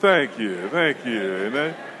Thank you.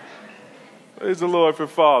 Amen. Praise the Lord for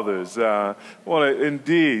fathers. I want to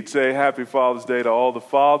indeed say happy Father's Day to all the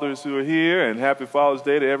fathers who are here, and happy Father's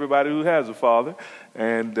Day to everybody who has a father.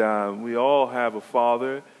 And we all have a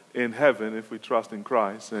father in heaven if we trust in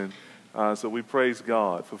Christ. And so we praise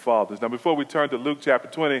God for fathers. Now, before we turn to Luke chapter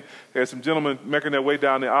 20, there's some gentlemen making their way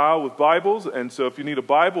down the aisle with Bibles. And so if you need a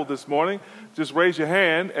Bible this morning, just raise your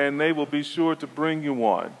hand, and they will be sure to bring you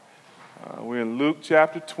one. We're in Luke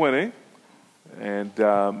chapter 20. And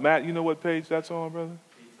Matt, you know what page that's on, brother?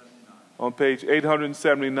 879. On page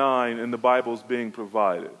 879 in the Bible's being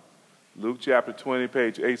provided. Luke chapter 20,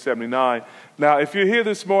 page 879. Now, if you're here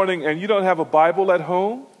this morning and you don't have a Bible at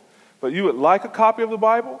home, but you would like a copy of the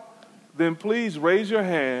Bible, then please raise your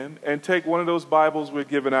hand and take one of those Bibles we're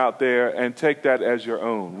giving out there and take that as your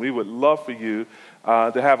own. We would love for you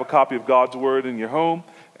to have a copy of God's Word in your home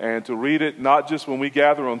and to read it not just when we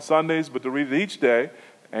gather on Sundays, but to read it each day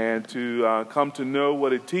and to come to know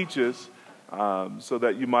what it teaches so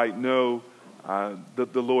that you might know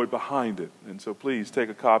the Lord behind it. And so please take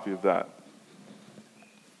a copy of that.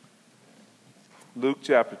 Luke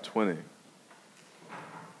chapter 20.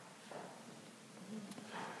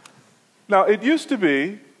 Now, it used to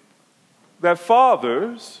be that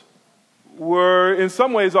fathers were in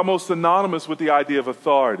some ways almost synonymous with the idea of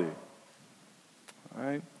authority.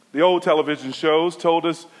 Right? The old television shows told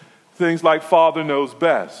us things like father knows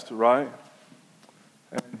best, right?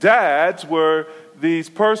 And dads were these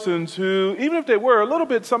persons who, even if they were a little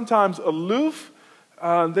bit sometimes aloof,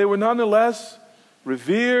 they were nonetheless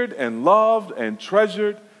revered and loved and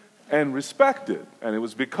treasured and respected. And it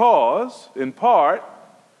was because, in part,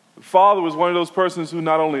 the father was one of those persons who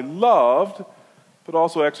not only loved, but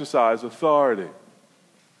also exercised authority.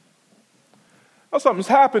 Now, something's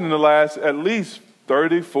happened in the last at least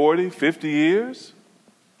 30, 40, 50 years,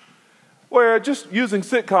 where just using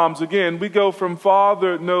sitcoms again, we go from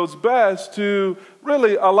father knows best to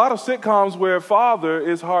really a lot of sitcoms where father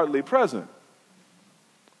is hardly present.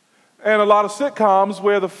 And a lot of sitcoms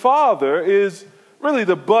where the father is really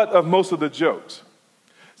the butt of most of the jokes.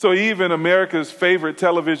 So even America's favorite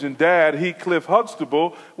television dad, Heathcliff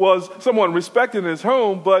Huxtable, was someone respected in his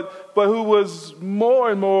home, but who was more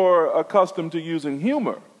and more accustomed to using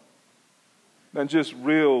humor than just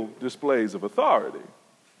real displays of authority.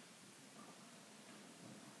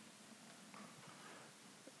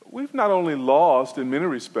 We've not only lost, in many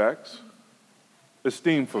respects,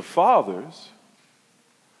 esteem for fathers,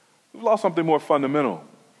 we've lost something more fundamental,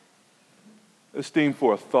 esteem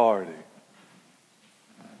for authority.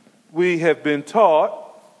 We have been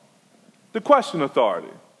taught to question authority.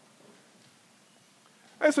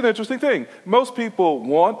 That's an interesting thing. Most people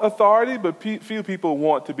want authority, but few people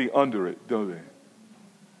want to be under it, don't they?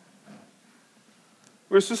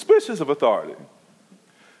 We're suspicious of authority.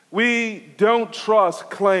 We don't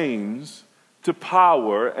trust claims to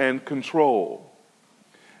power and control.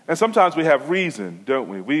 And sometimes we have reason, don't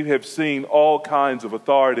we? We have seen all kinds of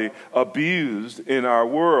authority abused in our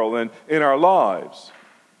world and in our lives.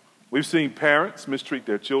 We've seen parents mistreat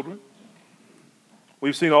their children.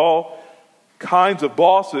 We've seen all kinds of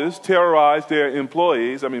bosses terrorize their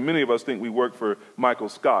employees. I mean, many of us think we work for Michael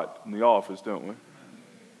Scott in the office, don't we?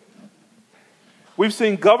 We've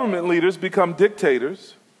seen government leaders become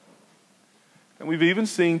dictators. And we've even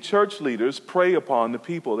seen church leaders prey upon the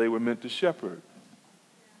people they were meant to shepherd.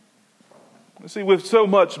 You see, with so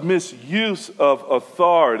much misuse of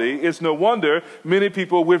authority, it's no wonder many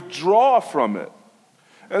people withdraw from it.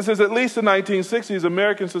 And since at least the 1960s,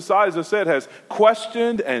 American society, as I said, has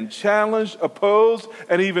questioned and challenged, opposed,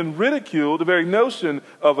 and even ridiculed the very notion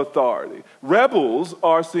of authority. Rebels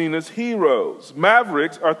are seen as heroes.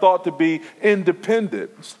 Mavericks are thought to be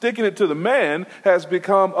independent. Sticking it to the man has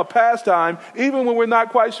become a pastime, even when we're not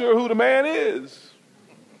quite sure who the man is.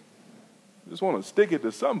 Just want to stick it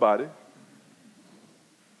to somebody.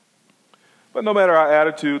 But no matter our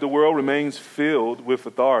attitude, the world remains filled with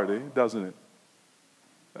authority, doesn't it?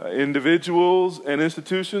 Individuals and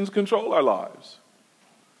institutions control our lives.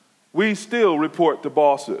 We still report to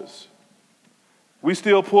bosses. We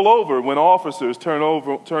still pull over when officers turn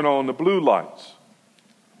on the blue lights.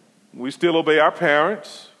 We still obey our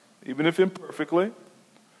parents, even if imperfectly.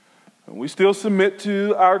 And we still submit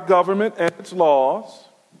to our government and its laws.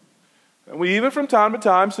 And we even from time to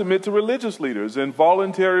time submit to religious leaders and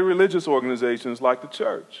voluntary religious organizations like the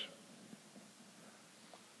church.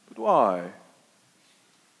 But why?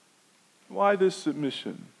 Why this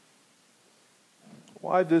submission?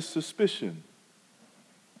 Why this suspicion?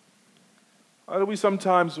 Why do we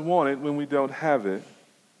sometimes want it when we don't have it?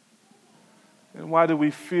 And why do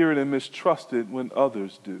we fear it and mistrust it when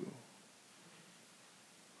others do?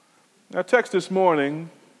 Our text this morning,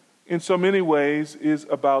 in so many ways, is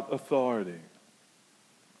about authority.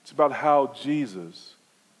 It's about how Jesus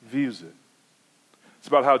views it. It's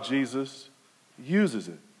about how Jesus uses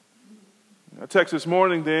it. Our text this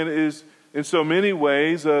morning, then, is in so many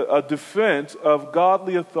ways a defense of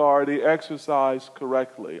godly authority exercised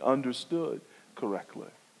correctly, understood correctly.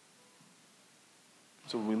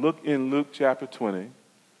 So when we look in Luke chapter 20, in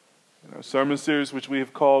our sermon series which we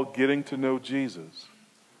have called Getting to Know Jesus,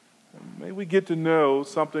 may we get to know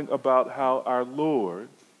something about how our Lord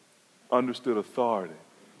understood authority,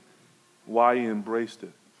 why he embraced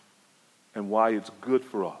it, and why it's good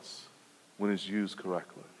for us when it's used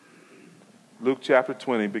correctly. Luke chapter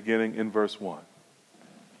 20, beginning in verse 1.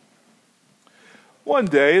 One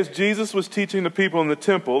day, as Jesus was teaching the people in the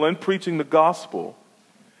temple and preaching the gospel,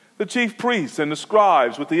 the chief priests and the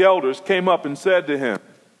scribes with the elders came up and said to him,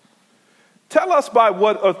 "Tell us by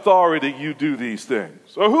what authority you do these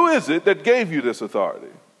things, or who is it that gave you this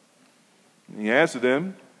authority?" And he answered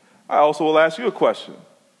them, "I also will ask you a question.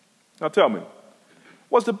 Now tell me,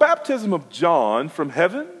 was the baptism of John from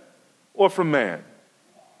heaven or from man?"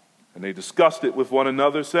 And they discussed it with one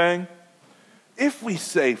another, saying, "If we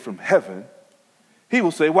say from heaven, he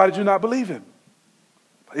will say, 'Why did you not believe him?'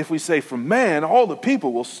 But if we say from man, all the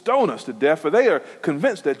people will stone us to death, for they are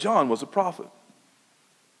convinced that John was a prophet."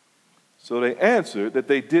 So they answered that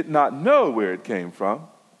they did not know where it came from.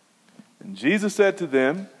 And Jesus said to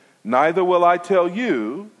them, "Neither will I tell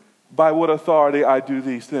you by what authority I do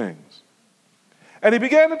these things." And he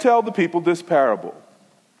began to tell the people this parable.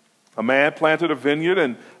 A man planted a vineyard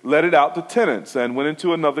and let it out to tenants and went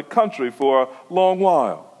into another country for a long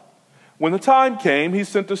while. When the time came, he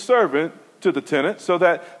sent a servant to the tenants so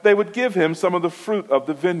that they would give him some of the fruit of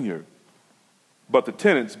the vineyard. But the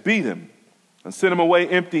tenants beat him and sent him away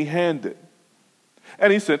empty-handed.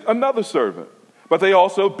 And he sent another servant, but they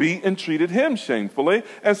also beat and treated him shamefully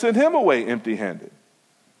and sent him away empty-handed.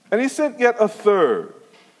 And he sent yet a third.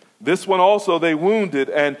 This one also they wounded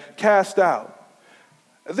and cast out.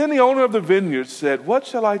 Then the owner of the vineyard said, "What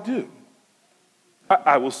shall I do?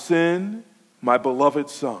 I will send my beloved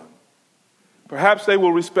son. Perhaps they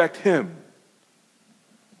will respect him."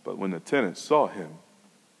 But when the tenants saw him,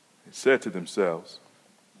 they said to themselves,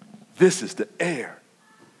 "This is the heir.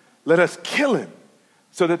 Let us kill him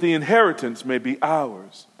so that the inheritance may be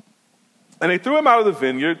ours." And they threw him out of the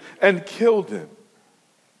vineyard and killed him.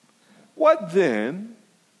 What then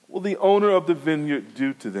will the owner of the vineyard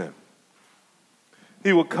do to them?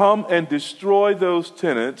 He will come and destroy those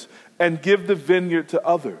tenants and give the vineyard to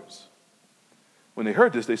others. When they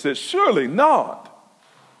heard this, they said, "Surely not."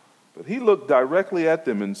 But he looked directly at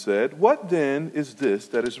them and said, "What then is this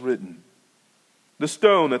that is written? The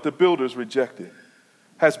stone that the builders rejected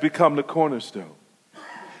has become the cornerstone.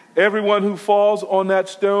 Everyone who falls on that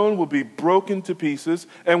stone will be broken to pieces,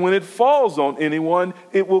 and when it falls on anyone,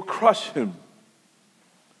 it will crush him."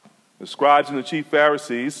 The scribes and the chief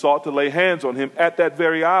Pharisees sought to lay hands on him at that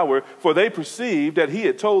very hour, for they perceived that he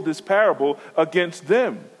had told this parable against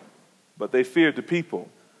them. But they feared the people.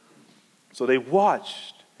 So they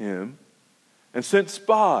watched him and sent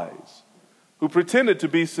spies who pretended to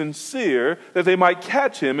be sincere that they might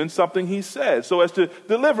catch him in something he said, so as to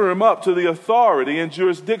deliver him up to the authority and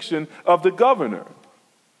jurisdiction of the governor.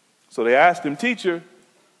 So they asked him, "Teacher,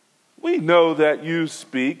 we know that you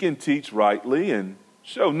speak and teach rightly and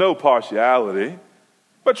show no partiality,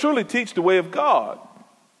 but truly teach the way of God.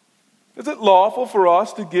 Is it lawful for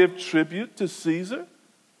us to give tribute to Caesar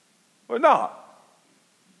or not?"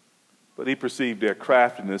 But he perceived their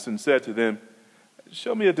craftiness and said to them,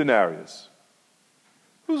 "Show me a denarius.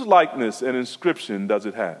 Whose likeness and inscription does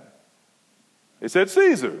it have?" They said,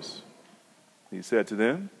 "Caesar's." He said to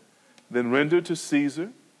them, "Then render to Caesar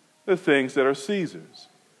the things that are Caesar's,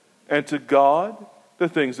 and to God the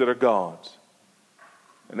things that are God's."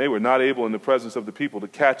 And they were not able in the presence of the people to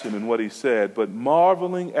catch him in what he said, but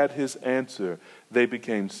marveling at his answer, they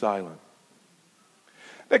became silent.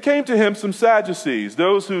 There came to him some Sadducees,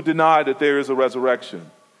 those who deny that there is a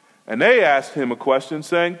resurrection. And they asked him a question,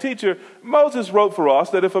 saying, "Teacher, Moses wrote for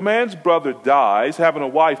us that if a man's brother dies, having a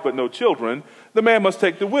wife but no children, the man must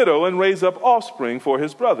take the widow and raise up offspring for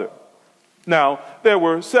his brother. Now, there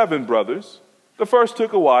were 7 brothers. The first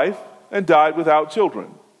took a wife and died without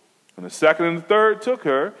children. And the second and the third took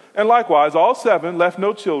her, and likewise all 7 left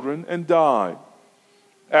no children and died.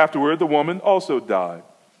 Afterward, the woman also died.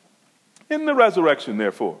 In the resurrection,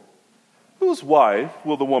 therefore, whose wife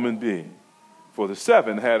will the woman be? For the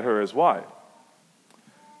 7 had her as wife."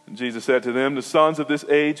 And Jesus said to them, "The sons of this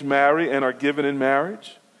age marry and are given in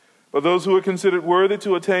marriage, But those who are considered worthy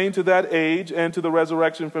to attain to that age and to the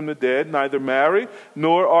resurrection from the dead neither marry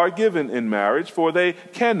nor are given in marriage, for they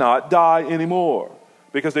cannot die anymore,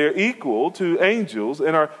 because they are equal to angels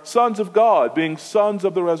and are sons of God, being sons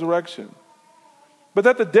of the resurrection. But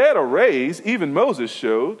that the dead are raised, even Moses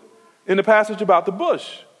showed in the passage about the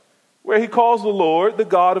bush, where he calls the Lord the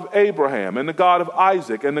God of Abraham and the God of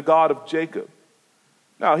Isaac and the God of Jacob.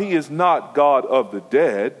 Now, he is not God of the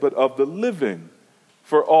dead, but of the living,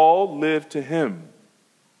 for all live to him.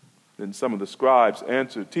 Then some of the scribes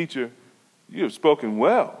answered, Teacher, you have spoken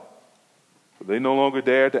well. But they no longer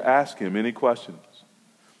dared to ask him any questions.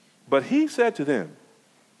 But he said to them,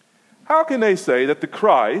 How can they say that the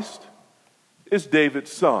Christ is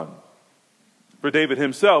David's son? For David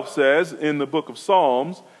himself says in the book of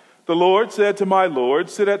Psalms, The Lord said to my Lord,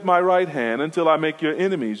 Sit at my right hand until I make your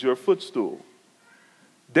enemies your footstool.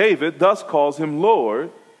 David thus calls him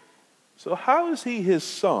Lord. So how is he his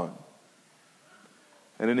son?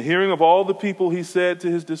 And in the hearing of all the people, he said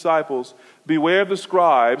to his disciples, Beware of the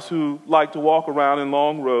scribes who like to walk around in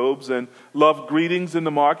long robes and love greetings in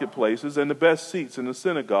the marketplaces and the best seats in the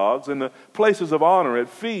synagogues and the places of honor at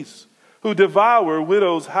feasts, who devour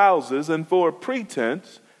widows' houses and for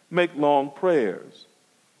pretense make long prayers.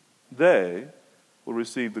 They will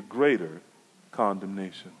receive the greater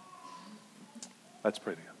condemnation. Let's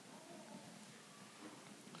pray together.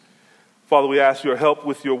 Father, we ask your help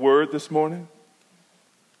with your word this morning,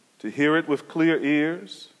 to hear it with clear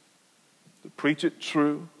ears, to preach it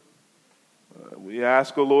true. We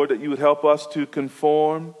ask, O Lord, that you would help us to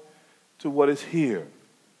conform to what is here,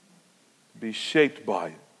 to be shaped by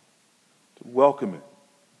it, to welcome it,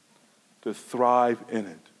 to thrive in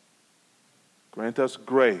it. Grant us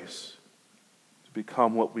grace to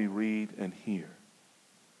become what we read and hear.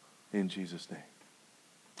 In Jesus' name,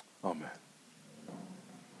 amen.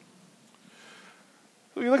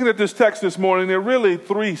 So you're looking at this text this morning, there are really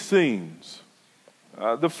three scenes.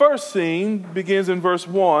 The first scene begins in verse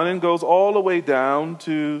 1 and goes all the way down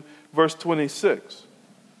to verse 26.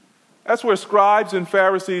 That's where scribes and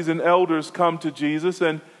Pharisees and elders come to Jesus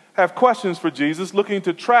and have questions for Jesus, looking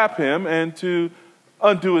to trap him and to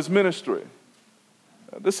undo his ministry.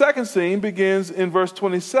 The second scene begins in verse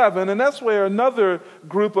 27, and that's where another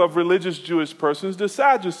group of religious Jewish persons, the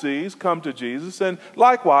Sadducees, come to Jesus and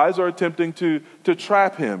likewise are attempting to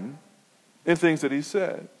trap him in things that he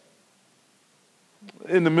said.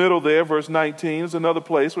 In the middle there, verse 19, is another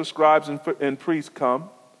place where scribes and priests come,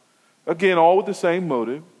 again, all with the same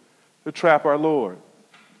motive, to trap our Lord.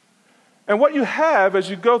 And what you have as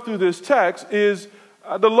you go through this text is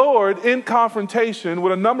the Lord in confrontation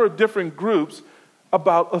with a number of different groups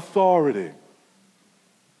about authority.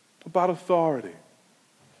 About authority.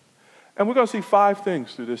 And we're going to see 5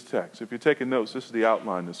 things through this text. If you're taking notes, this is the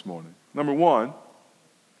outline this morning. Number 1,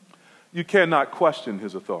 you cannot question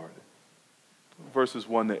his authority. Verses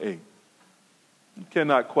 1 to 8. You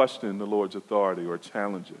cannot question the Lord's authority or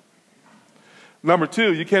challenge it. Number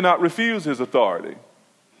 2, you cannot refuse his authority.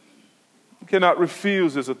 You cannot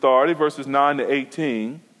refuse his authority, verses 9 to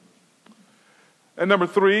 18. And number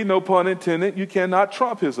 3, no pun intended, you cannot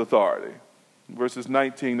trump his authority. Verses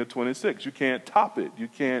 19 to 26. You can't top it. You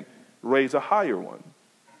can't raise a higher one.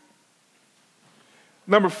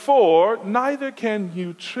 Number 4, neither can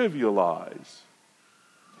you trivialize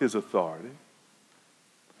his authority.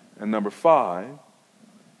 And number 5,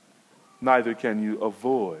 neither can you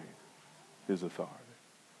avoid his authority.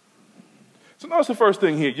 So notice the first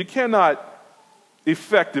thing here. You cannot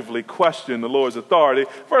effectively question the Lord's authority.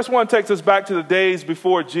 Verse 1 takes us back to the days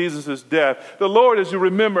before Jesus' death. The Lord, as you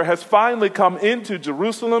remember, has finally come into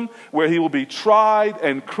Jerusalem where he will be tried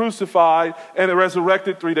and crucified and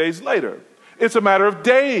resurrected 3 days later. It's a matter of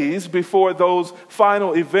days before those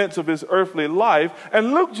final events of his earthly life.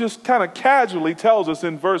 And Luke just kind of casually tells us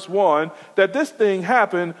in verse 1 that this thing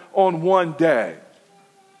happened on one day.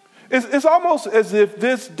 It's almost as if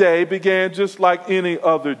this day began just like any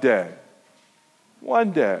other day.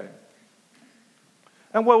 One day.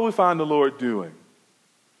 And what will we find the Lord doing?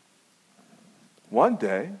 One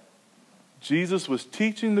day, Jesus was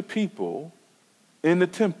teaching the people in the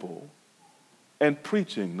temple and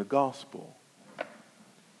preaching the gospel.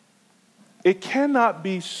 It cannot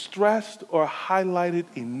be stressed or highlighted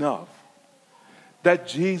enough that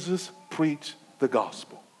Jesus preached the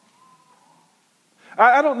gospel.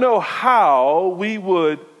 I don't know how we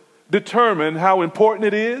would determine how important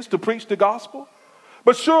it is to preach the gospel.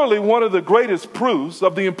 But surely one of the greatest proofs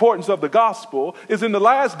of the importance of the gospel is in the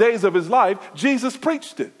last days of his life, Jesus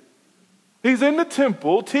preached it. He's in the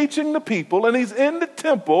temple teaching the people, and he's in the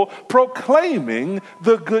temple proclaiming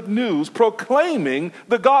the good news, proclaiming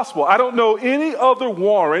the gospel. I don't know any other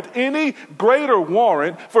warrant, any greater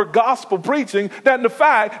warrant for gospel preaching than the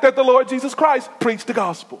fact that the Lord Jesus Christ preached the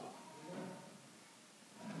gospel.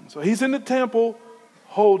 So he's in the temple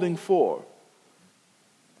holding forth.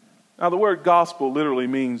 Now, the word gospel literally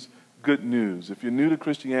means good news. If you're new to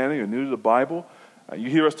Christianity or new to the Bible, you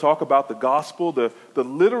hear us talk about the gospel. The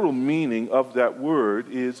literal meaning of that word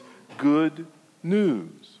is good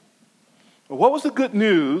news. What was the good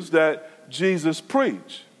news that Jesus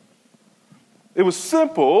preached? It was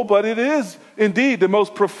simple, but it is indeed the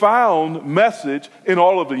most profound message in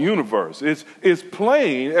all of the universe. It's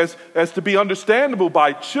plain as to be understandable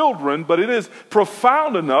by children, but it is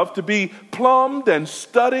profound enough to be plumbed and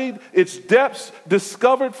studied, its depths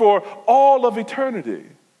discovered for all of eternity.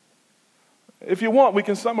 If you want, we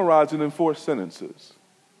can summarize it in 4 sentences.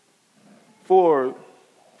 4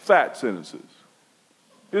 fat sentences.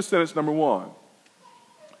 Here's sentence number 1.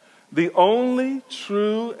 The only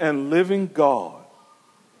true and living God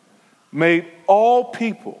made all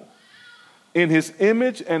people in his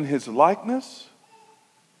image and his likeness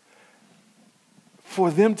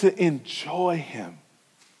for them to enjoy him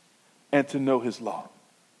and to know his law.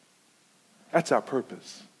 That's our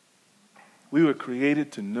purpose. We were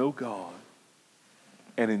created to know God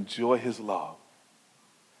and enjoy his love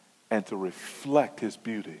and to reflect his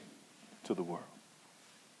beauty to the world.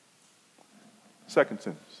 Second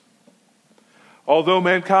sentence. Although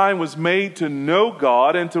mankind was made to know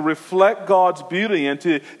God and to reflect God's beauty and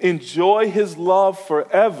to enjoy his love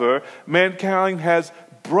forever, mankind has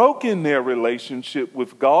broken their relationship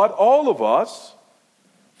with God, all of us,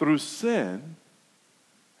 through sin,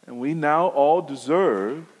 and we now all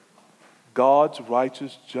deserve God's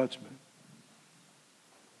righteous judgment.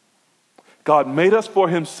 God made us for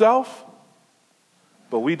himself,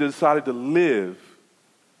 but we decided to live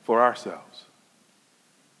for ourselves.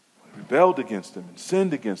 We rebelled against him and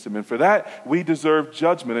sinned against him, and for that we deserve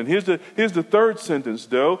judgment. And here's the third sentence,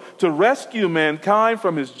 though. To rescue mankind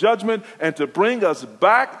from his judgment and to bring us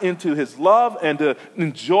back into his love and the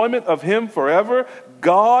enjoyment of him forever,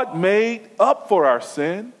 God made up for our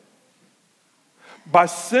sin by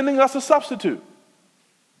sending us a substitute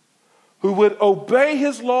who would obey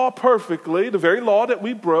his law perfectly, the very law that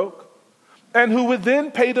we broke, and who would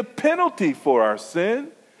then pay the penalty for our sin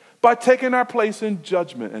by taking our place in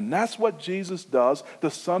judgment. And that's what Jesus does,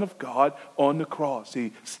 the Son of God, on the cross.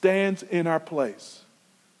 He stands in our place,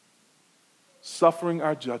 suffering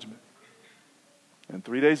our judgment. And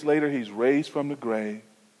 3 days later, he's raised from the grave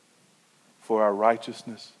for our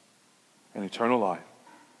righteousness and eternal life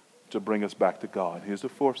to bring us back to God. Here's the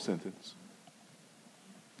 4th sentence.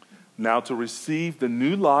 Now, to receive the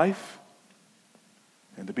new life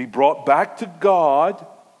and to be brought back to God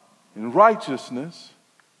in righteousness,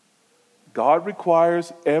 God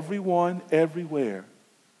requires everyone everywhere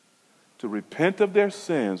to repent of their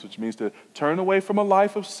sins, which means to turn away from a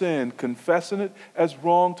life of sin, confessing it as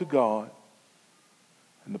wrong to God,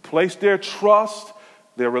 and to place their trust,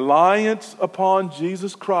 their reliance upon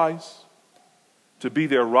Jesus Christ, to be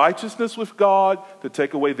their righteousness with God, to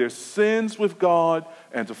take away their sins with God,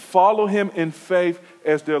 and to follow him in faith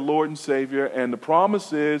as their Lord and Savior. And the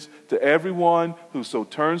promise is to everyone who so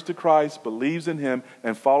turns to Christ, believes in him,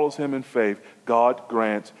 and follows him in faith, God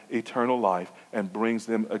grants eternal life and brings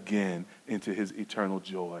them again into his eternal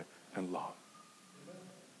joy and love.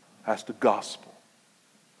 That's the gospel.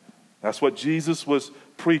 That's what Jesus was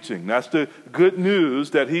preaching. That's the good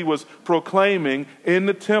news that he was proclaiming in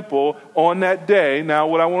the temple on that day. Now,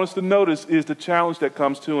 what I want us to notice is the challenge that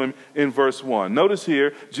comes to him in verse 1. Notice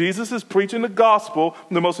here, Jesus is preaching the gospel,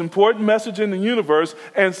 the most important message in the universe,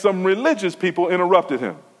 and some religious people interrupted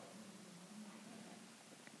him.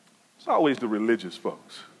 It's always the religious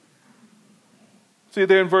folks. See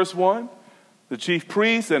there in verse 1? The chief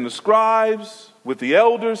priests and the scribes with the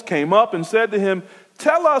elders came up and said to him,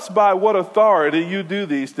 "Tell us by what authority you do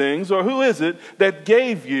these things, or who is it that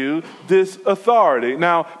gave you this authority?"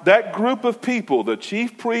 Now, that group of people, the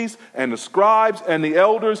chief priests and the scribes and the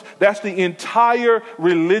elders, that's the entire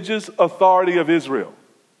religious authority of Israel.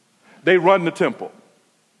 They run the temple.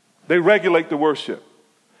 They regulate the worship.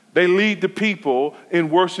 They lead the people in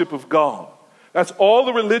worship of God. That's all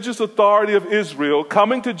the religious authority of Israel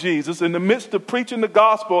coming to Jesus in the midst of preaching the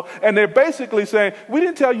gospel, and they're basically saying, "We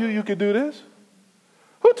didn't tell you you could do this.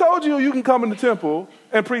 Who told you you can come in the temple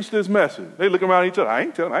and preach this message?" They look around each other. I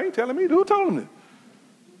ain't telling me. Who told them this?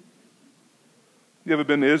 You ever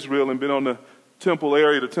been to Israel and been on the temple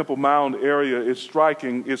area? The Temple Mount area is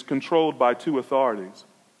striking. It's controlled by two authorities.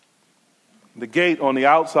 The gate on the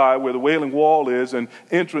outside where the Wailing Wall is and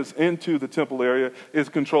entrance into the temple area is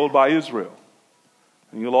controlled by Israel.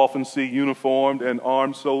 And you'll often see uniformed and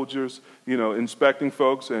armed soldiers, inspecting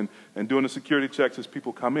folks and doing the security checks as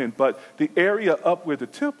people come in. But the area up where the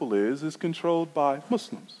temple is controlled by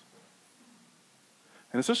Muslims.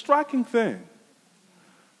 And it's a striking thing.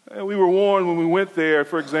 And we were warned when we went there,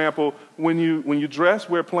 for example, when you dress,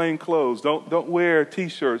 wear plain clothes. Don't wear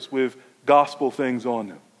T-shirts with gospel things on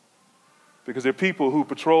them. Because there are people who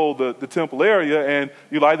patrol the temple area, and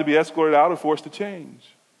you'll either be escorted out or forced to change.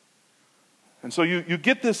 And so you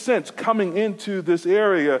get this sense coming into this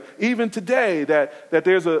area, even today, that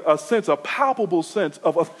there's a palpable sense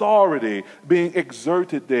of authority being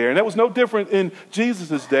exerted there. And that was no different in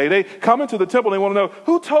Jesus' day. They come into the temple and they want to know,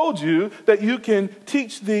 who told you that you can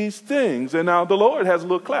teach these things? And now the Lord has a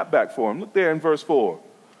little clap back for him. Look there in verse 4.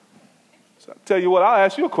 So I'll tell you what, I'll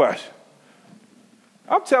ask you a question.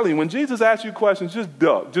 I'm telling you, when Jesus asks you questions, just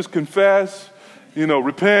duck. Just confess,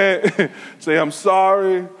 repent, say, I'm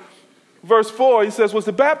sorry. Verse 4, he says, was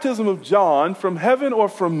the baptism of John from heaven or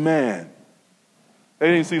from man?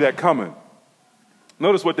 They didn't see that coming.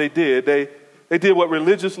 Notice what they did. They did what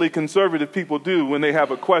religiously conservative people do when they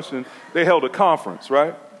have a question. They held a conference,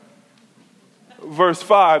 right? Verse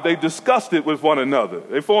 5, they discussed it with one another.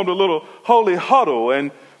 They formed a little holy huddle,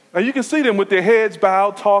 and you can see them with their heads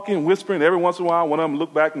bowed, talking, whispering. Every once in a while, one of them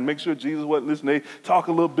look back and make sure Jesus wasn't listening. They talk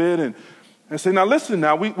a little bit and say, now listen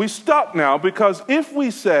now, we stuck now, because if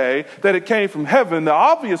we say that it came from heaven, the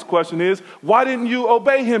obvious question is, why didn't you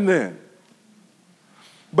obey him then?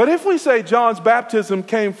 But if we say John's baptism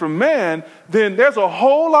came from man, then there's a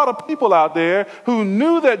whole lot of people out there who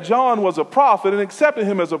knew that John was a prophet and accepted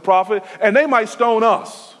him as a prophet, and they might stone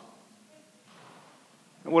us.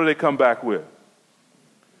 And what do they come back with?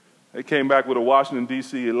 They came back with a Washington,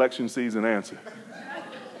 D.C. election season answer.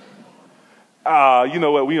 You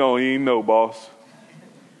know what? We don't even know, boss.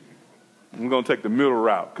 We're going to take the middle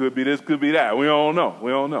route. Could be this, could be that. We don't know.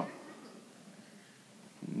 We don't know.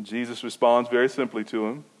 And Jesus responds very simply to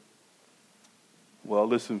him. Well,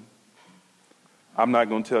 listen, I'm not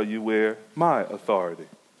going to tell you where my authority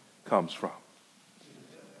comes from.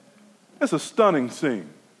 It's a stunning scene.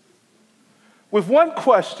 With one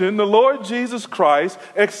question, the Lord Jesus Christ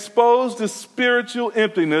exposed the spiritual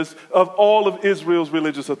emptiness of all of Israel's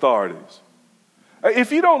religious authorities.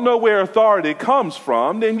 If you don't know where authority comes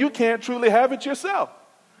from, then you can't truly have it yourself.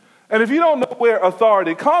 And if you don't know where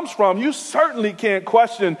authority comes from, you certainly can't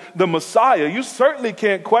question the Messiah. You certainly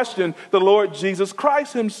can't question the Lord Jesus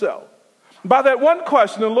Christ himself. By that one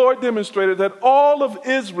question, the Lord demonstrated that all of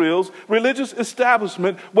Israel's religious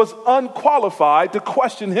establishment was unqualified to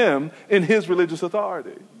question him in his religious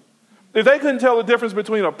authority. If they couldn't tell the difference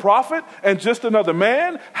between a prophet and just another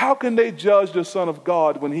man, how can they judge the Son of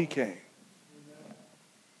God when he came?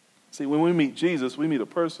 See, when we meet Jesus, we meet a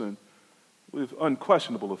person with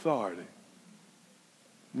unquestionable authority.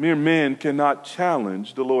 Mere men cannot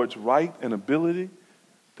challenge the Lord's right and ability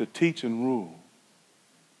to teach and rule.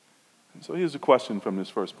 And so here's a question from this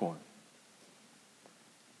first point.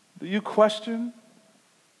 Do you question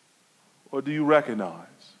or do you recognize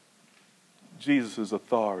Jesus'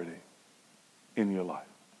 authority in your life?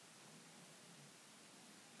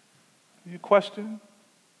 Do you question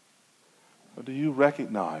or do you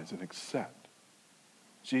recognize and accept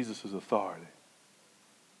Jesus' authority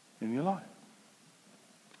in your life?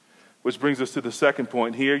 Which brings us to the second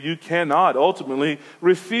point here. You cannot ultimately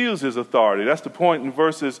refuse his authority. That's the point in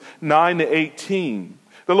verses 9 to 18.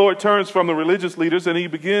 The Lord turns from the religious leaders and he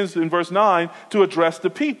begins in verse 9 to address the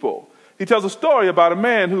people. He tells a story about a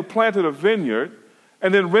man who planted a vineyard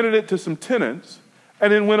and then rented it to some tenants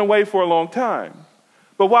and then went away for a long time.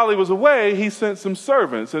 But while he was away, he sent some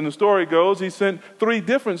servants. And the story goes, he sent 3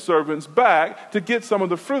 different servants back to get some of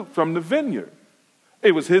the fruit from the vineyard.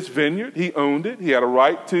 It was his vineyard. He owned it. He had a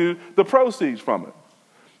right to the proceeds from it.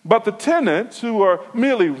 But the tenants, who are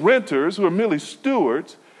merely renters, who are merely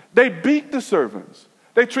stewards, they beat the servants.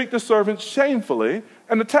 They treat the servants shamefully.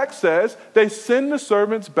 And the text says they send the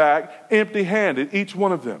servants back empty-handed, each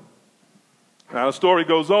one of them. Now the story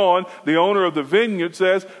goes on. The owner of the vineyard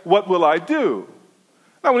says, "What will I do?"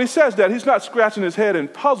 Now, when he says that, he's not scratching his head in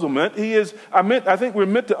puzzlement. I think we're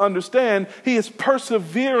meant to understand, he is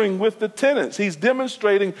persevering with the tenants. He's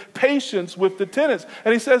demonstrating patience with the tenants.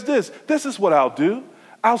 And he says this is what I'll do.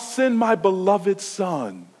 I'll send my beloved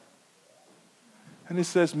son. And he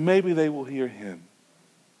says, maybe they will hear him.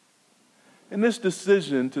 In this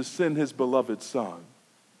decision to send his beloved son,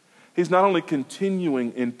 he's not only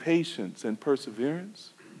continuing in patience and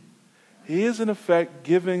perseverance, he is in effect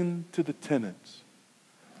giving to the tenants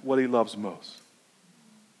what he loves most.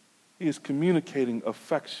 He is communicating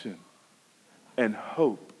affection and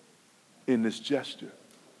hope in this gesture.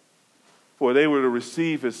 For they were to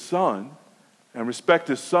receive his son and respect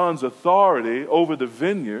his son's authority over the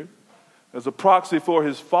vineyard as a proxy for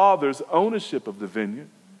his father's ownership of the vineyard.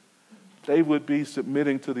 They would be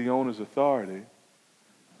submitting to the owner's authority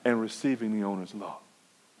and receiving the owner's love.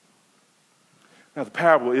 Now, the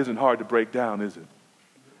parable isn't hard to break down, is it?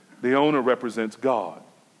 The owner represents God.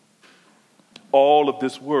 All of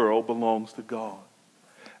this world belongs to God,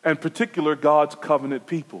 and in particular, God's covenant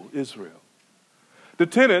people, Israel. The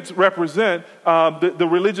tenants represent the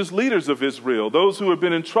religious leaders of Israel, those who have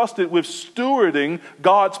been entrusted with stewarding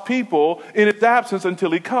God's people in its absence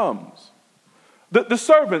until he comes. The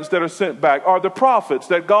servants that are sent back are the prophets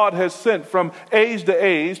that God has sent from age to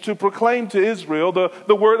age to proclaim to Israel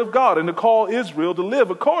the word of God and to call Israel to live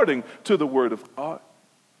according to the word of God.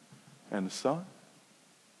 And the Son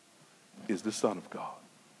is the Son of God.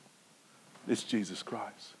 It's Jesus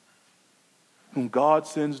Christ, whom God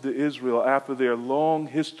sends to Israel after their long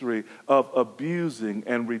history of abusing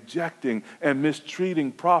and rejecting and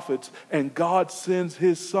mistreating prophets. And God sends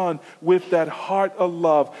his Son with that heart of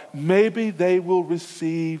love. Maybe they will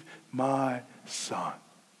receive my Son.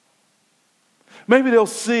 Maybe they'll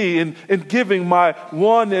see in giving my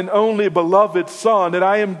one and only beloved Son that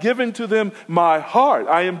I am giving to them my heart.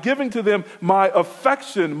 I am giving to them my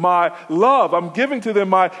affection, my love. I'm giving to them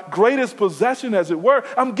my greatest possession, as it were.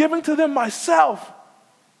 I'm giving to them myself,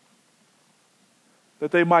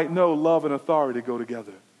 that they might know love and authority go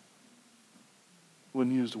together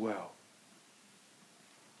when used well.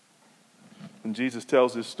 And Jesus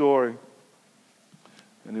tells this story,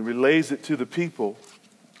 and he relays it to the people.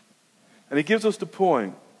 And he gives us the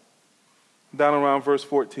point down around verse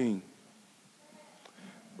 14.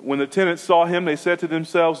 When the tenants saw him, they said to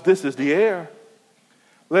themselves, "This is the heir.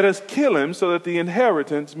 Let us kill him so that the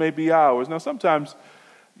inheritance may be ours." Now, sometimes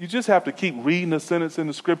you just have to keep reading a sentence in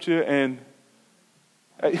the scripture, and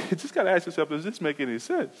you just got to ask yourself, does this make any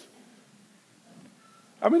sense?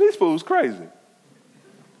 I mean, these fools crazy.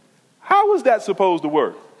 How is that supposed to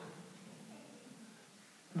work?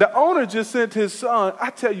 The owner just sent his son. I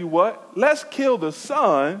tell you what, let's kill the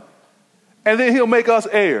son, and then he'll make us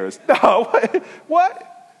heirs. No,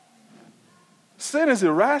 what? Sin is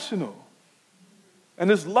irrational. And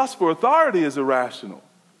this lust for authority is irrational.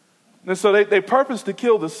 And so they purpose to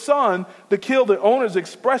kill the son, to kill the owner's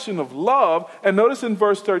expression of love. And notice in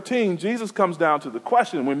verse 13, Jesus comes down to the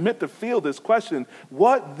question. We're meant to feel this question.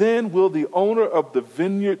 What then will the owner of the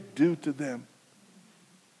vineyard do to them?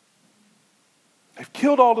 They've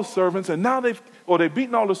killed all the servants, and now they've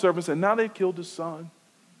beaten all the servants, and now they've killed the son.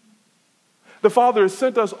 The Father has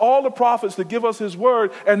sent us all the prophets to give us his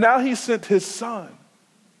word, and now he sent his son.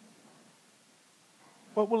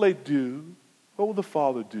 What will they do? What will the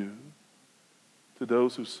Father do to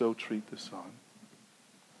those who so treat the Son?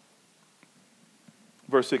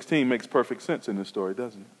 Verse 16 makes perfect sense in this story,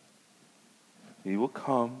 doesn't it? He will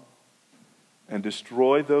come and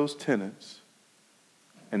destroy those tenants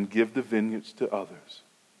and give the vineyards to others.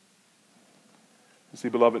 You see,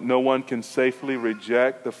 beloved, no one can safely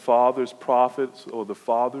reject the Father's prophets or the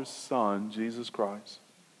Father's Son, Jesus Christ.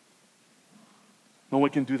 No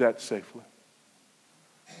one can do that safely.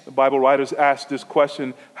 The Bible writers ask this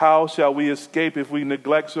question, how shall we escape if we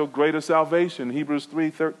neglect so great a salvation? Hebrews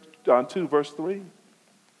 2, verse 3.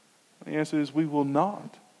 The answer is we will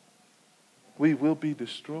not. We will be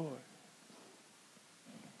destroyed.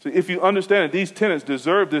 So if you understand that these tenants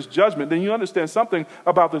deserve this judgment, then you understand something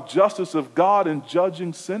about the justice of God in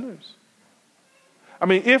judging sinners. I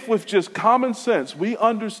mean, if with just common sense we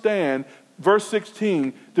understand verse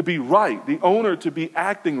 16 to be right, the owner to be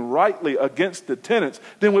acting rightly against the tenants,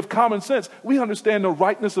 then with common sense we understand the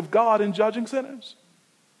rightness of God in judging sinners.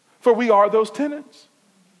 For we are those tenants.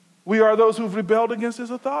 We are those who've rebelled against his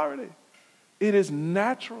authority. It is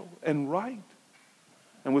natural and right.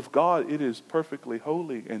 And with God, it is perfectly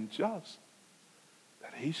holy and just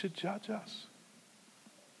that he should judge us.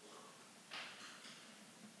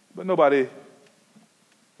 But nobody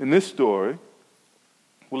in this story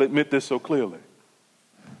will admit this so clearly.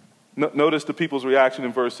 Notice the people's reaction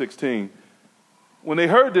in verse 16. When they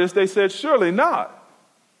heard this, they said, "Surely not."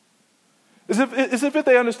 As if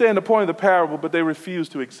they understand the point of the parable, but they refuse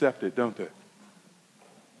to accept it, don't they?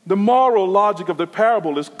 The moral logic of the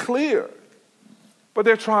parable is clear, but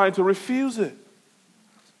they're trying to refuse it.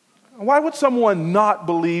 Why would someone not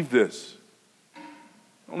believe this?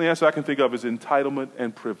 The only answer I can think of is entitlement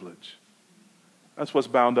and privilege. That's what's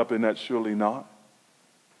bound up in that surely not.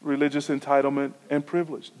 Religious entitlement and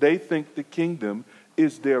privilege. They think the kingdom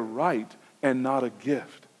is their right and not a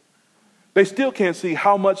gift. They still can't see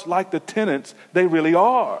how much like the tenants they really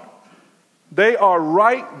are. They are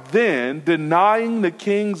right then denying the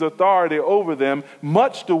king's authority over them,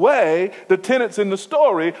 much the way the tenants in the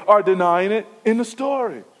story are denying it in the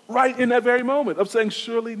story. Right in that very moment of saying,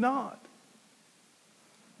 surely not.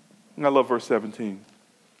 And I love verse 17.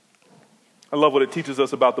 I love what it teaches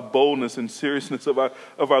us about the boldness and seriousness of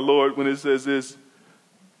our Lord when it says this,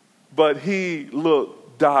 but he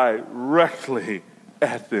looked directly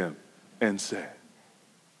at them and said.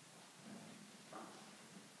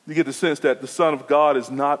 You get the sense that the Son of God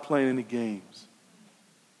is not playing any games.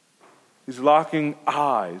 He's locking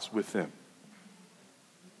eyes with them.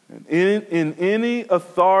 And in any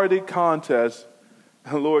authority contest,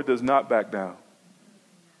 the Lord does not back down.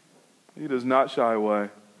 He does not shy away.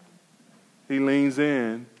 He leans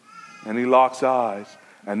in and he locks eyes.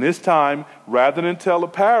 And this time, rather than tell a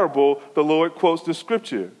parable, the Lord quotes the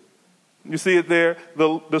scripture. You see it there?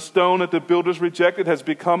 The stone that the builders rejected has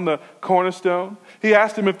become the cornerstone. He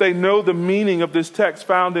asked them if they know the meaning of this text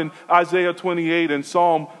found in Isaiah 28 and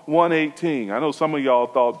Psalm 118. I know some of y'all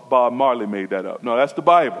thought Bob Marley made that up. No, that's the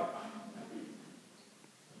Bible.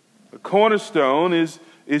 The cornerstone is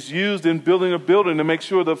used in building a building to make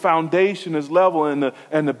sure the foundation is level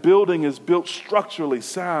and the building is built structurally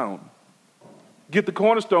sound. Get the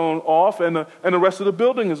cornerstone off and the rest of the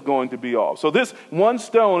building is going to be off. So this one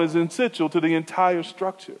stone is essential to the entire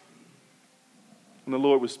structure. And the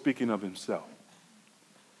Lord was speaking of himself.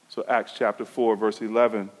 So Acts chapter 4, verse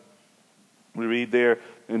 11, we read there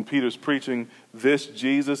in Peter's preaching, this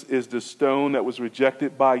Jesus is the stone that was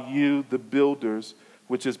rejected by you, the builders,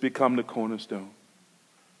 which has become the cornerstone.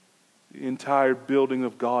 The entire building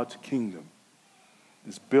of God's kingdom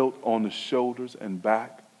is built on the shoulders and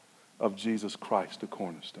back of Jesus Christ, the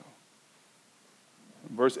cornerstone.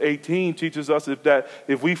 Verse 18 teaches us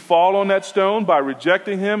if we fall on that stone by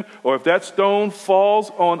rejecting him, or if that stone falls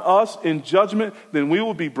on us in judgment, then we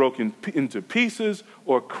will be broken into pieces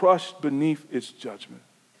or crushed beneath its judgment.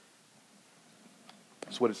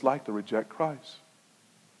 That's what it's like to reject Christ.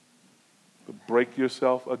 To break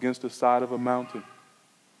yourself against the side of a mountain,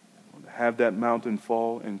 or to have that mountain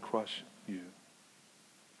fall and crush you.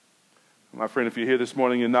 My friend, if you're here this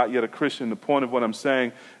morning and not yet a Christian, the point of what I'm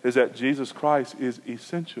saying is that Jesus Christ is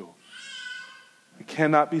essential. It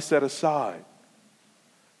cannot be set aside.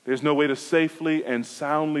 There's no way to safely and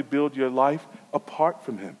soundly build your life apart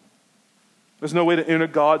from him. There's no way to enter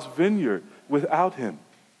God's vineyard without him.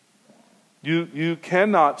 You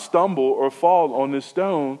cannot stumble or fall on this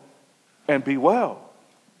stone and be well.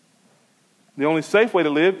 The only safe way to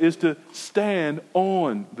live is to stand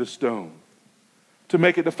on the stone, to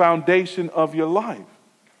make it the foundation of your life.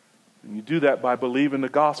 And you do that by believing the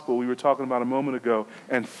gospel we were talking about a moment ago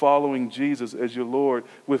and following Jesus as your Lord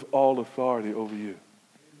with all authority over you.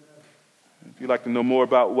 If you'd like to know more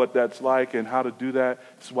about what that's like and how to do that,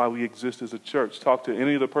 this is why we exist as a church. Talk to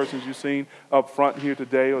any of the persons you've seen up front here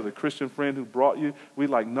today or the Christian friend who brought you. We'd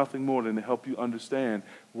like nothing more than to help you understand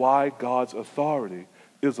why God's authority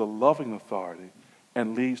is a loving authority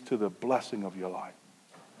and leads to the blessing of your life.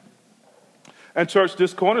 And church,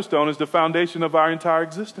 this cornerstone is the foundation of our entire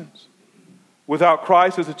existence. Without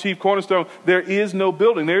Christ as the chief cornerstone, there is no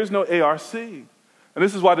building. There is no ARC. And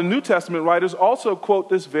this is why the New Testament writers also quote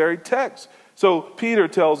this very text. So Peter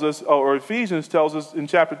tells us, or Ephesians tells us in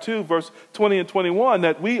chapter 2, verse 20 and 21,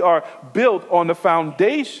 that we are built on the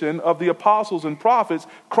foundation of the apostles and prophets,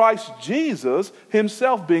 Christ Jesus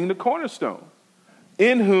himself being the cornerstone,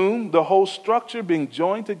 in whom the whole structure being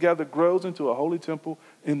joined together grows into a holy temple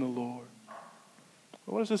in the Lord.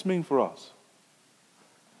 What does this mean for us?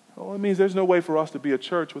 Well, it means there's no way for us to be a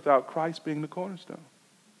church without Christ being the cornerstone.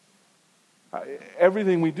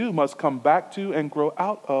 Everything we do must come back to and grow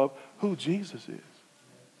out of who Jesus is.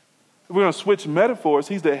 If we're going to switch metaphors,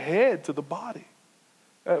 he's the head to the body.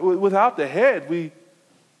 Without the head, we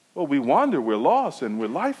wander, we're lost, and we're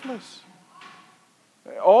lifeless.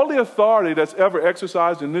 All the authority that's ever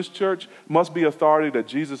exercised in this church must be authority that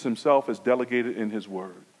Jesus himself has delegated in his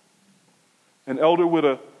word. An elder with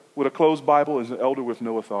a closed Bible is an elder with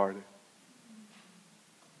no authority.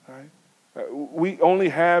 All right? We only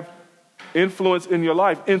have influence in your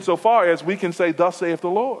life insofar as we can say, thus saith the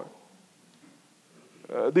Lord.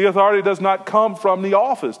 The authority does not come from the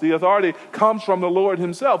office. The authority comes from the Lord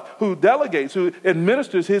himself, who delegates, who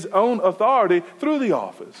administers his own authority through the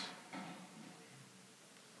office.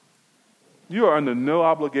 You are under no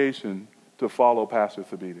obligation to follow Pastor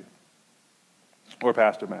Thabiti or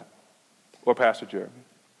Pastor Matt or Pastor Jeremy.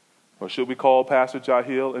 Or should we call Pastor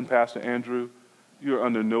Jahil and Pastor Andrew? You're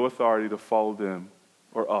under no authority to follow them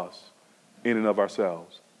or us in and of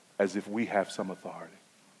ourselves as if we have some authority.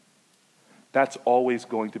 That's always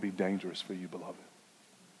going to be dangerous for you, beloved.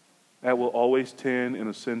 That will always tend in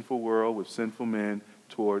a sinful world with sinful men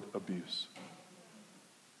toward abuse.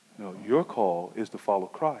 No, your call is to follow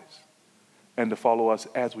Christ and to follow us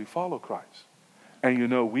as we follow Christ. And you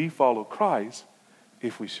know we follow Christ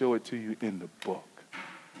if we show it to you in the book.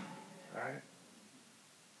 Right?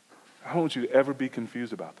 I don't want you to ever be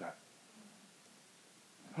confused about that.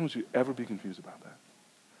 I don't want you to ever be confused about that.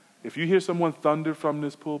 If you hear someone thunder from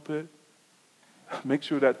this pulpit, make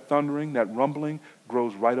sure that thundering, that rumbling,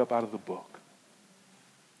 grows right up out of the book.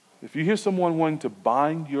 If you hear someone wanting to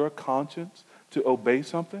bind your conscience to obey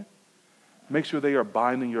something, make sure they are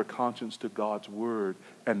binding your conscience to God's word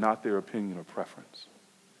and not their opinion or preference.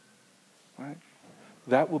 Right?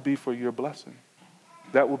 That will be for your blessing.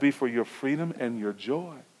 That will be for your freedom and your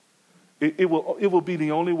joy. It will be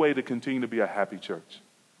the only way to continue to be a happy church.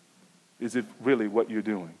 Is if really what you're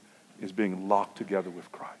doing is being locked together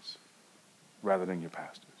with Christ rather than your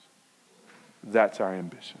pastors. That's our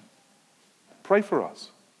ambition. Pray for us.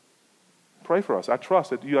 Pray for us. I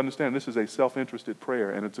trust that you understand this is a self-interested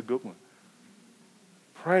prayer, and it's a good one.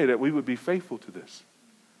 Pray that we would be faithful to this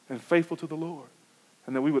and faithful to the Lord,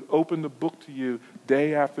 and that we would open the book to you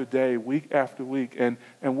day after day, week after week, and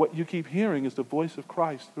what you keep hearing is the voice of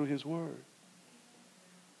Christ through his word.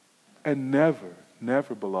 And never,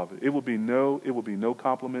 beloved, it will be no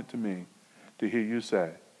compliment to me to hear you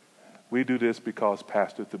say, we do this because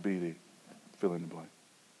Pastor Thabiti, fill in the blank.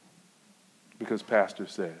 Because Pastor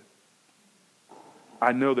said.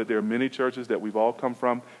 I know that there are many churches that we've all come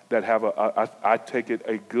from that have I take it,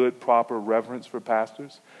 a good, proper reverence for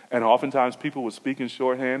pastors. And oftentimes people will speak in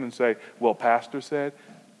shorthand and say, well, Pastor said.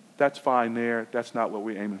 That's fine there. That's not what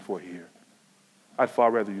we're aiming for here. I'd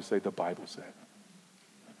far rather you say the Bible said.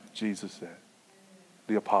 Jesus said.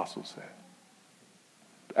 The apostles said.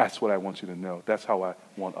 That's what I want you to know. That's how I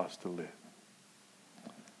want us to live.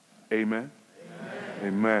 Amen?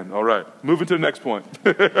 Amen. Amen. All right. Moving to the next point.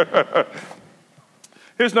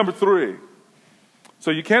 Here's number 3.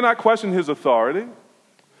 So you cannot question his authority,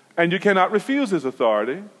 and you cannot refuse his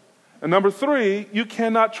authority. And number 3, you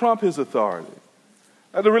cannot trump his authority.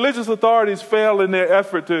 The religious authorities fail in their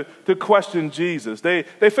effort to question Jesus. They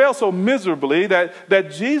fail so miserably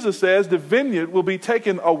that Jesus says the vineyard will be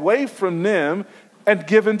taken away from them and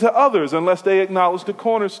given to others unless they acknowledge the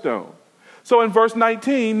cornerstone. So in verse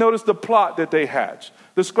 19, notice the plot that they hatch.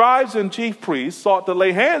 The scribes and chief priests sought to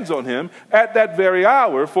lay hands on him at that very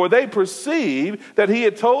hour, for they perceived that he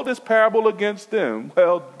had told this parable against them.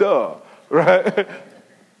 Well, duh, right?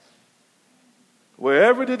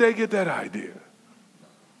 Wherever did they get that idea?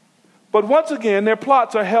 But once again, their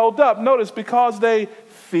plots are held up, notice, because they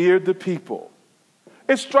feared the people.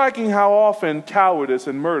 It's striking how often cowardice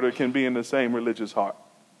and murder can be in the same religious heart.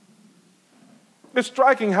 It's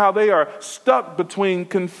striking how they are stuck between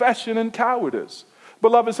confession and cowardice.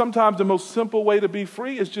 Beloved, sometimes the most simple way to be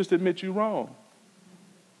free is just admit you're wrong.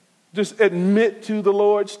 Just admit to the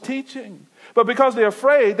Lord's teaching. But because they're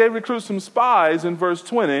afraid, they recruit some spies in verse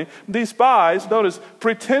 20. These spies, notice,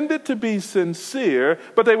 pretended to be sincere,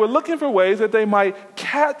 but they were looking for ways that they might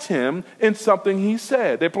catch him in something he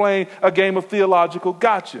said. They're playing a game of theological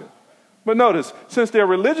gotcha. But notice, since their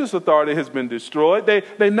religious authority has been destroyed,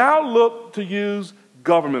 they now look to use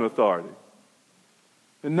government authority.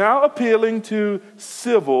 They're now appealing to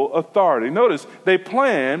civil authority. Notice, they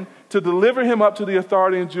plan to deliver him up to the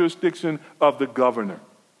authority and jurisdiction of the governor,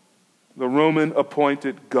 the Roman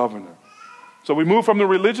appointed governor. So we move from the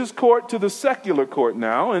religious court to the secular court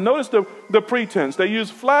now. And notice the pretense. They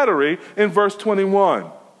use flattery in verse 21.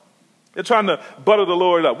 They're trying to butter the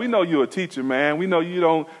Lord up. We know you're a teacher, man. We know you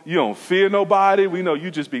don't fear nobody. We know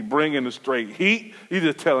you just be bringing the straight heat. You're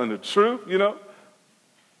just telling the truth, you know.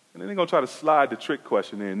 And then they're going to try to slide the trick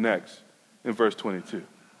question in next in verse 22.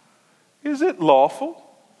 Is it lawful,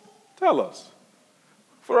 tell us,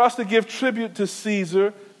 for us to give tribute to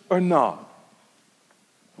Caesar or not?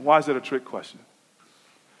 Why is that a trick question?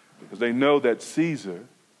 Because they know that Caesar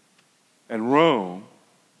and Rome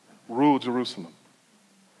rule Jerusalem.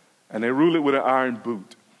 And they rule it with an iron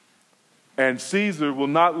boot. And Caesar will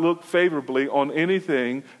not look favorably on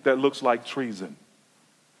anything that looks like treason.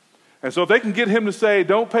 And so if they can get him to say,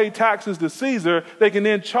 don't pay taxes to Caesar, they can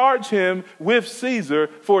then charge him with Caesar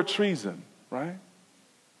for treason, right?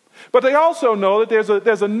 But they also know that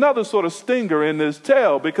there's another sort of stinger in this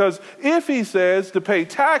tale, because if he says to pay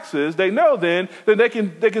taxes, they know then that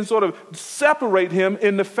they can sort of separate him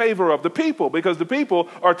in the favor of the people, because the people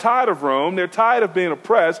are tired of Rome, they're tired of being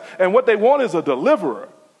oppressed, and what they want is a deliverer.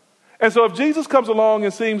 And so if Jesus comes along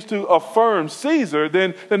and seems to affirm Caesar,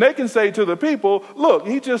 then they can say to the people, look,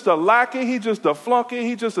 he's just a lackey, he's just a flunky,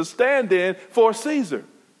 he's just a stand-in for Caesar.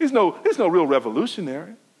 He's no real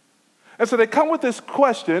revolutionary. And so they come with this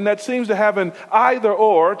question that seems to have an either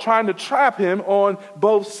or, trying to trap him on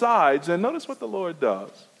both sides. And notice what the Lord does.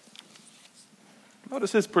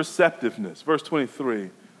 Notice his perceptiveness. Verse 23.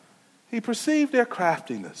 He perceived their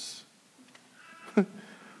craftiness. The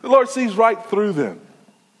Lord sees right through them.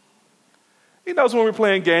 He knows when we're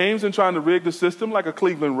playing games and trying to rig the system like a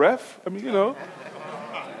Cleveland ref. I mean, you know.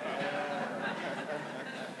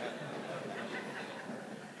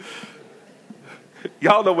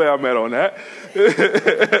 Y'all know where I'm at on that.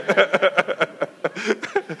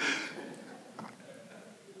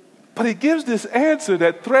 But he gives this answer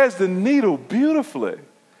that threads the needle beautifully.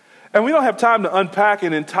 And we don't have time to unpack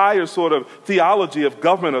an entire sort of theology of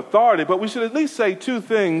government authority, but we should at least say two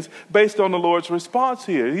things based on the Lord's response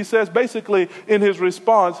here. He says basically in his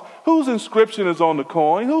response, whose inscription is on the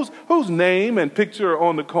coin? Whose name and picture are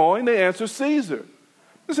on the coin? They answer Caesar.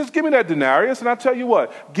 He says, give me that denarius, and I'll tell you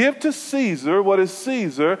what. Give to Caesar what is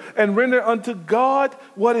Caesar, and render unto God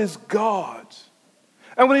what is God's.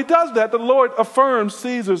 And when he does that, the Lord affirms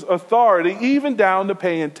Caesar's authority, even down to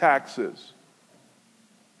paying taxes.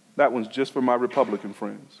 That one's just for my Republican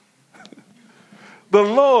friends. The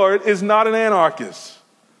Lord is not an anarchist.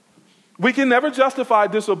 We can never justify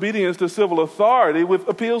disobedience to civil authority with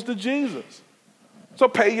appeals to Jesus. So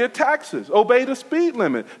pay your taxes, obey the speed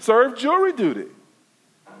limit, serve jury duty.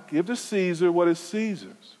 Give to Caesar what is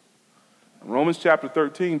Caesar's. Romans chapter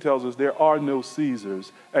 13 tells us there are no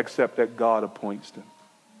Caesars except that God appoints them.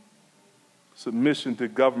 Submission to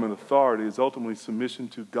government authority is ultimately submission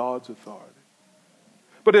to God's authority.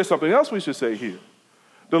 But there's something else we should say here.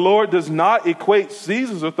 The Lord does not equate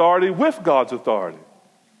Caesar's authority with God's authority.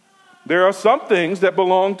 There are some things that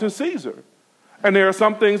belong to Caesar, and there are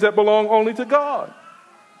some things that belong only to God.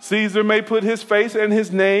 Caesar may put his face and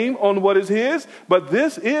his name on what is his, but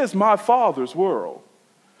this is my Father's world.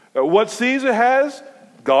 What Caesar has,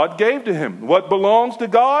 God gave to him. What belongs to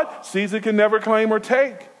God, Caesar can never claim or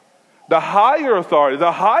take. The higher authority,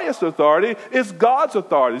 the highest authority is God's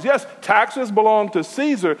authorities. Yes, taxes belong to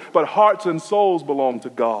Caesar, but hearts and souls belong to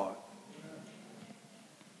God.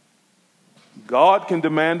 God can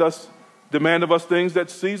demand of us things that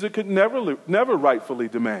Caesar could never rightfully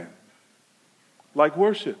demand, like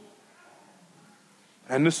worship.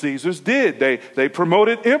 And the Caesars did. They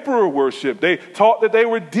promoted emperor worship. They taught that they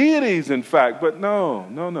were deities, in fact. But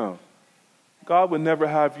no. God would never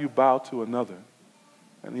have you bow to another.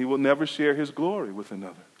 And he will never share his glory with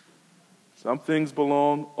another. Some things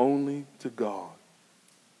belong only to God.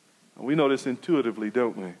 And we know this intuitively,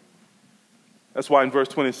 don't we? That's why in verse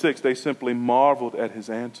 26, they simply marveled at his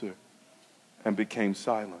answer and became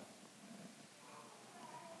silent.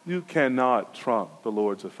 You cannot trump the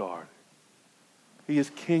Lord's authority. He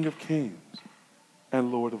is King of kings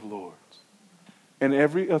and Lord of lords. And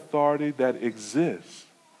every authority that exists,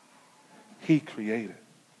 he created.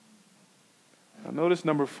 Now notice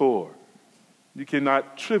number 4. You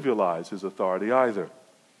cannot trivialize his authority either.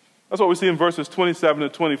 That's what we see in verses 27 to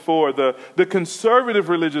 24. The conservative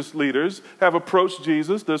religious leaders have approached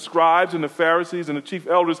Jesus, the scribes and the Pharisees and the chief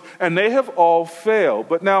elders, and they have all failed.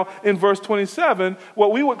 But now in verse 27,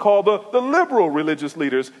 what we would call the liberal religious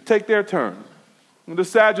leaders take their turn. The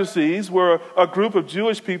Sadducees were a group of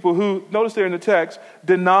Jewish people who, notice there in the text,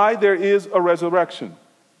 deny there is a resurrection.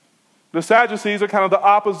 The Sadducees are kind of the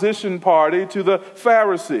opposition party to the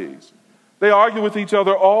Pharisees. They argue with each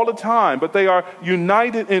other all the time, but they are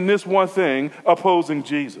united in this one thing, opposing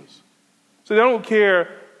Jesus. So they don't care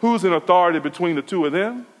who's in authority between the two of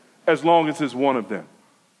them, as long as it's one of them.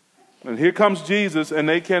 And here comes Jesus, and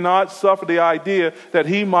they cannot suffer the idea that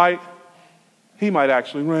he might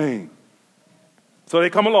actually reign. So they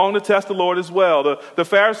come along to test the Lord as well. The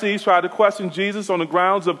Pharisees try to question Jesus on the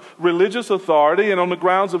grounds of religious authority and on the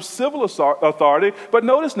grounds of civil authority. But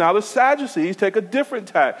notice now the Sadducees take a different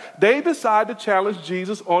tack. They decide to challenge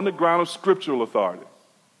Jesus on the ground of scriptural authority.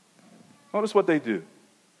 Notice what they do.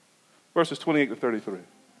 Verses 28 to 33.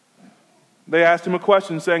 They asked him a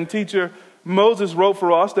question saying, "Teacher, Moses wrote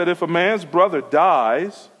for us that if a man's brother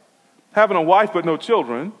dies, having a wife but no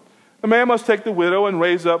children, the man must take the widow and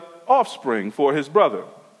raise up offspring for his brother.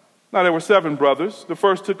 Now there were 7 brothers. The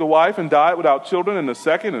first took a wife and died without children, and the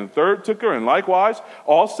second and the third took her, and likewise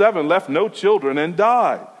all 7 left no children and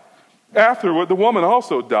died. Afterward the woman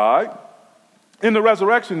also died. In the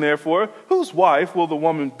resurrection, therefore, whose wife will the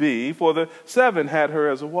woman be? For the 7 had her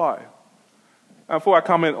as a wife." Now, before I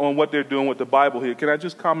comment on what they're doing with the Bible here, can I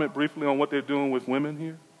just comment briefly on what they're doing with women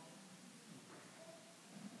here?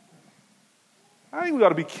 I think we ought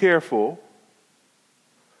to be careful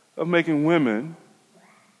of making women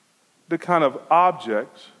the kind of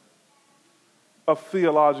objects of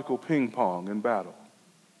theological ping pong and battle.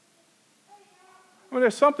 I mean,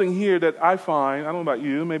 there's something here that I find, I don't know about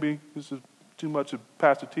you, maybe this is too much of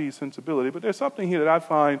Pastor T's sensibility, but there's something here that I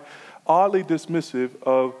find oddly dismissive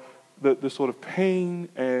of the sort of pain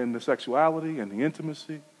and the sexuality and the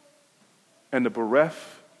intimacy and the bereft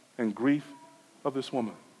and grief of this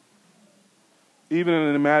woman. Even in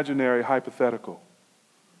an imaginary hypothetical,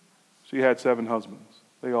 she had 7 husbands.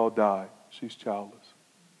 They all died. She's childless.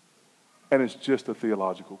 And it's just a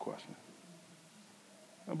theological question.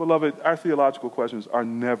 And beloved, our theological questions are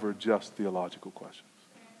never just theological questions.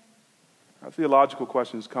 Our theological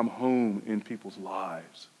questions come home in people's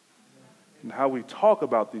lives. And how we talk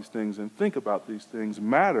about these things and think about these things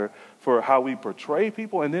matter for how we portray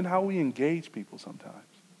people and then how we engage people sometimes.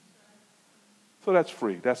 So that's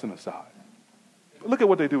free. That's an aside. But look at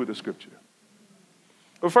what they do with the scripture.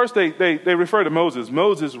 Well, first, they refer to Moses.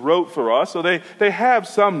 Moses wrote for us, so they have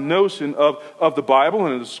some notion of the Bible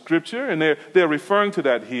and of the Scripture, and they're referring to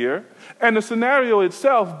that here. And the scenario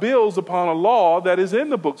itself builds upon a law that is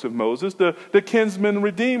in the books of Moses, the kinsman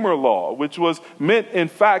redeemer law, which was meant, in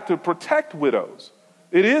fact, to protect widows.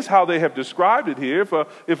 It is how they have described it here.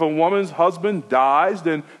 If a woman's husband dies,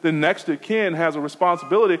 then the next of kin has a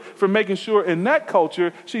responsibility for making sure in that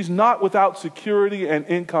culture she's not without security and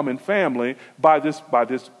income and family by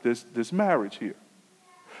this marriage here.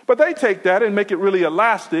 But they take that and make it really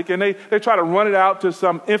elastic, and they try to run it out to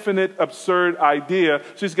some infinite, absurd idea.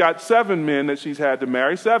 She's got 7 men that she's had to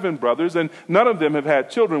marry, 7 brothers, and none of them have had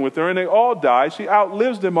children with her, and they all died. She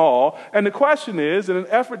outlives them all. And the question is, in an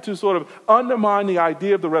effort to sort of undermine the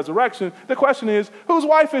idea of the resurrection, the question is, whose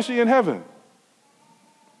wife is she in heaven?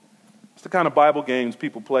 It's the kind of Bible games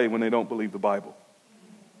people play when they don't believe the Bible.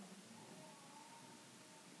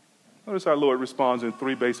 Notice our Lord responds in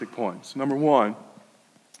 3 basic points. Number 1,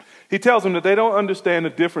 he tells them that they don't understand the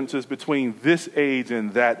differences between this age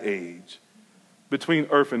and that age, between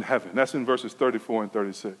earth and heaven. That's in verses 34 and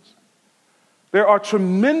 36. There are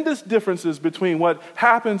tremendous differences between what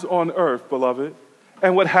happens on earth, beloved,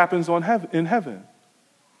 and what happens in heaven.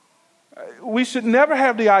 We should never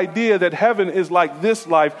have the idea that heaven is like this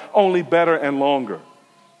life, only better and longer.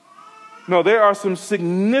 No, there are some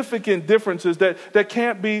significant differences that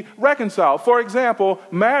can't be reconciled. For example,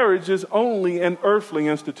 marriage is only an earthly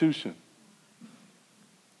institution.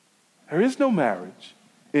 There is no marriage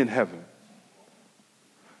in heaven.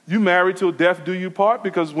 You marry till death do you part,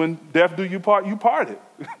 because when death do you parted.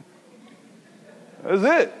 That's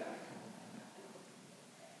it.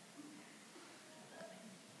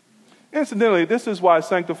 Incidentally, this is why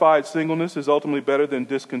sanctified singleness is ultimately better than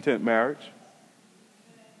discontent marriage.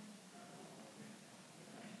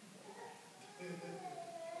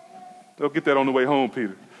 They'll get that on the way home,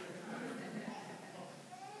 Peter.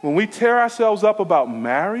 When we tear ourselves up about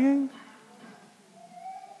marrying,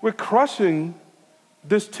 we're crushing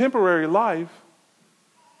this temporary life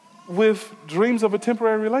with dreams of a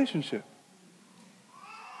temporary relationship.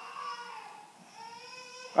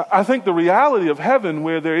 I think the reality of heaven,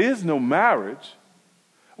 where there is no marriage,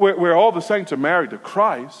 where all the saints are married to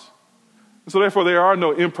Christ, so therefore there are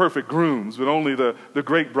no imperfect grooms, but only the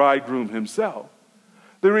great bridegroom himself.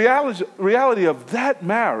 The reality of that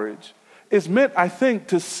marriage is meant, I think,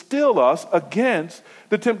 to still us against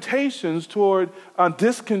the temptations toward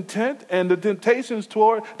discontent and the temptations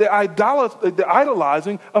toward the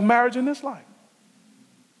idolizing of marriage in this life.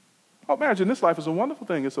 Oh, marriage in this life is a wonderful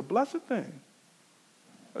thing. It's a blessed thing.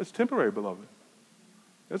 It's temporary, beloved.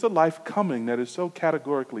 There's a life coming that is so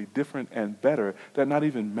categorically different and better that not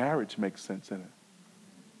even marriage makes sense in it.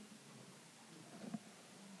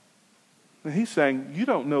 And he's saying, you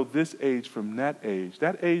don't know this age from that age.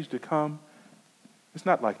 That age to come, it's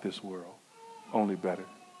not like this world, only better.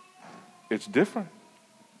 It's different.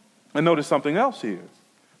 And notice something else here.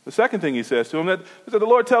 The second thing he says to them, that the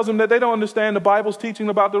Lord tells them that they don't understand the Bible's teaching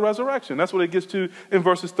about the resurrection. That's what it gets to in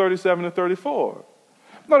verses 37 and 34.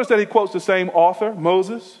 Notice that he quotes the same author,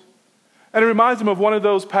 Moses. And it reminds him of one of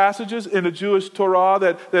those passages in the Jewish Torah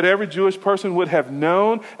that every Jewish person would have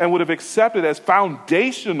known and would have accepted as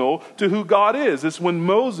foundational to who God is. It's when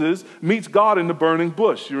Moses meets God in the burning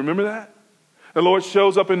bush. You remember that? The Lord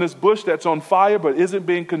shows up in this bush that's on fire but isn't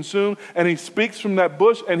being consumed, and he speaks from that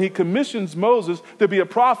bush, and he commissions Moses to be a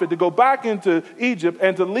prophet, to go back into Egypt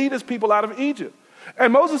and to lead his people out of Egypt.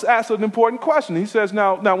 And Moses asks an important question. He says,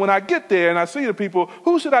 now when I get there and I see the people,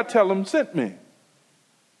 who should I tell them sent me?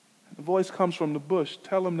 The voice comes from the bush.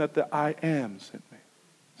 Tell them that the I am sent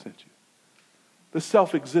you. The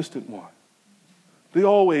self-existent one. The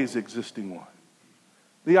always existing one.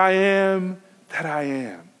 The I am that I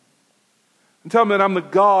am. And tell them that I'm the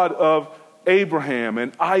God of Abraham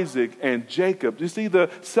and Isaac and Jacob. You see, the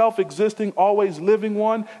self-existing, always living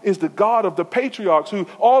one is the God of the patriarchs who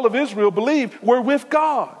all of Israel believed were with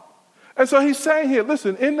God. And so he's saying here,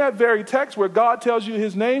 listen, in that very text where God tells you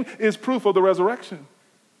his name is proof of the resurrection.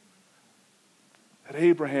 That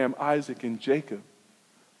Abraham, Isaac, and Jacob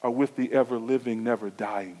are with the ever-living,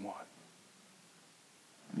 never-dying one.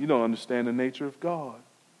 You don't understand the nature of God.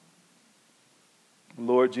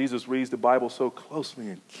 Lord Jesus reads the Bible so closely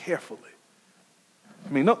and carefully. I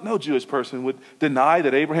mean, no Jewish person would deny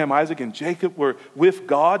that Abraham, Isaac, and Jacob were with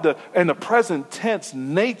God. And the present tense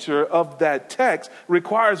nature of that text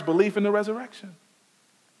requires belief in the resurrection.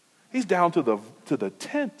 He's down to the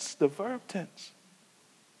tense, the verb tense,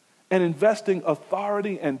 and investing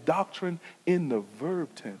authority and doctrine in the verb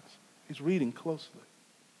tense. He's reading closely.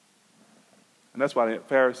 And that's why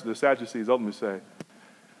the Sadducees ultimately say,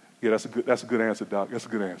 yeah, that's a good answer, Doc. That's a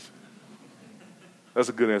good answer. That's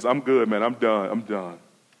a good answer. I'm good, man. I'm done.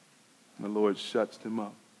 And the Lord shuts them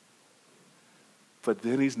up. But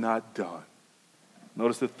then he's not done.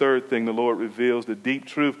 Notice the third thing the Lord reveals, the deep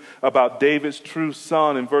truth about David's true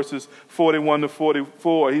son in verses 41 to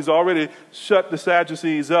 44. He's already shut the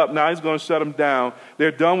Sadducees up. Now he's going to shut them down. They're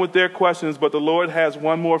done with their questions, but the Lord has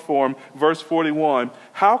one more for them. Verse 41,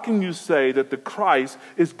 how can you say that the Christ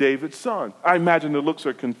is David's son? I imagine the looks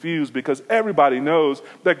are confused because everybody knows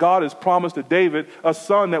that God has promised to David a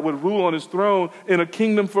son that would rule on his throne in a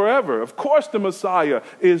kingdom forever. Of course the Messiah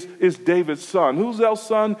is David's son. Whose else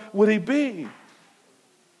son would he be?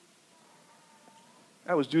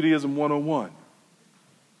 That was Judaism 101.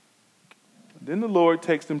 Then the Lord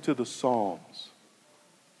takes them to the Psalms.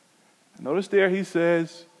 Notice there he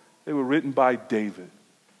says they were written by David.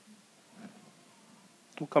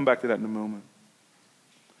 We'll come back to that in a moment.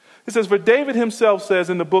 It says, for David himself says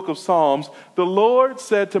in the book of Psalms, the Lord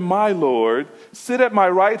said to my Lord, sit at my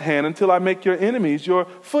right hand until I make your enemies your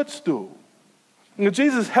footstool. And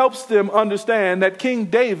Jesus helps them understand that King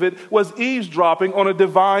David was eavesdropping on a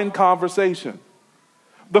divine conversation.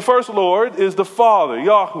 The first Lord is the Father,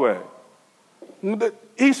 Yahweh.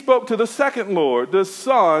 He spoke to the second Lord, the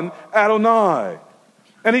Son, Adonai.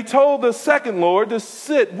 And he told the second Lord to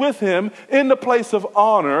sit with him in the place of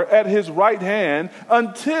honor at his right hand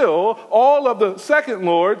until all of the second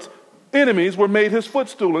Lord's enemies were made his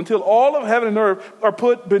footstool, until all of heaven and earth are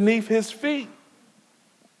put beneath his feet.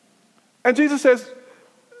 And Jesus says,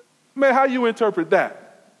 man, how you interpret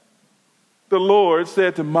that? The Lord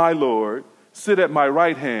said to my Lord, sit at my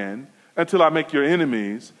right hand until I make your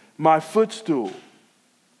enemies my footstool.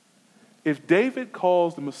 If David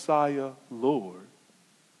calls the Messiah Lord,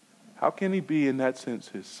 how can he be in that sense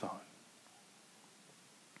his son?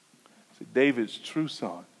 See, David's true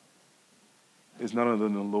son is none other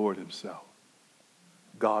than the Lord himself,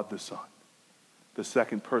 God the Son, the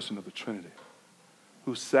second person of the Trinity,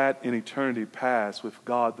 who sat in eternity past with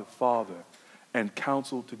God the Father and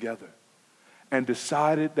counseled together and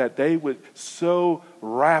decided that they would so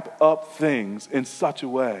wrap up things in such a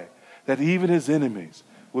way that even his enemies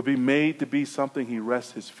would be made to be something he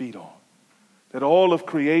rests his feet on. That all of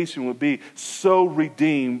creation would be so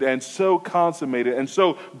redeemed and so consummated and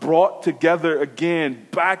so brought together again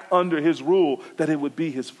back under his rule that it would be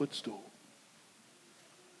his footstool.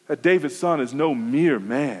 That David's son is no mere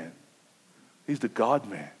man. He's the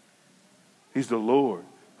God-man. He's the Lord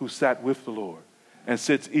who sat with the Lord and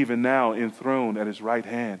sits even now enthroned at his right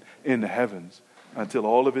hand in the heavens until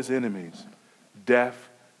all of his enemies, death,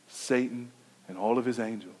 Satan, and all of his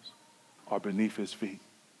angels are beneath his feet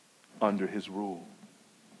under his rule.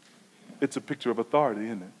 It's a picture of authority,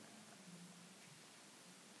 isn't it?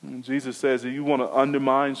 And Jesus says, if you want to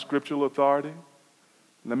undermine scriptural authority,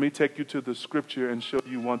 let me take you to the scripture and show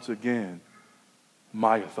you once again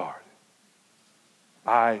my authority.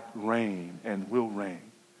 I reign and will reign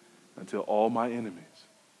until all my enemies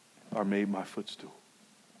are made my footstool.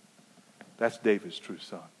 That's David's true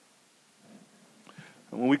son.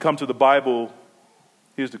 And when we come to the Bible,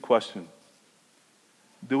 here's the question.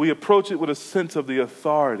 Do we approach it with a sense of the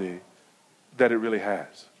authority that it really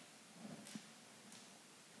has?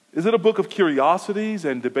 Is it a book of curiosities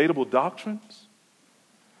and debatable doctrines?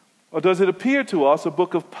 Or does it appear to us a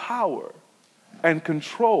book of power and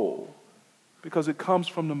control because it comes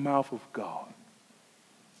from the mouth of God?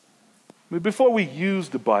 I mean, before we use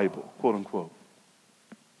the Bible, quote unquote,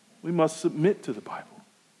 we must submit to the Bible.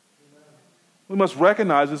 We must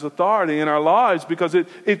recognize its authority in our lives because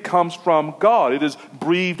it comes from God. It is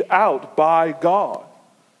breathed out by God.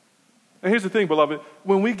 And here's the thing, beloved.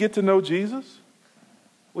 When we get to know Jesus,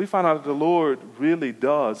 we find out that the Lord really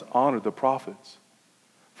does honor the prophets.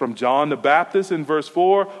 from John the Baptist in verse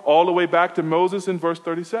 4 all the way back to Moses in verse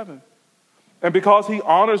 37. And because he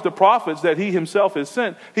honors the prophets that he himself has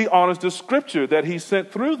sent, he honors the scripture that he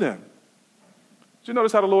sent through them. Did you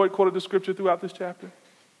notice how the Lord quoted the scripture throughout this chapter?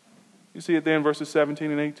 You see it there in verses 17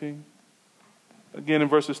 and 18. Again in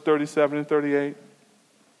verses 37 and 38.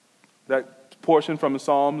 That portion from the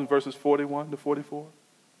Psalms in verses 41 to 44.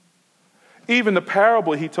 Even the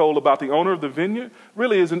parable he told about the owner of the vineyard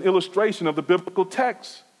really is an illustration of the biblical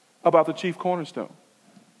text about the chief cornerstone.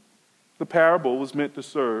 The parable was meant to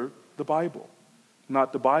serve the Bible,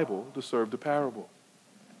 not the Bible to serve the parable.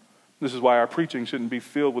 This is why our preaching shouldn't be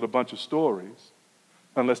filled with a bunch of stories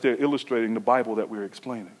unless they're illustrating the Bible that we're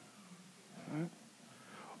explaining. Right?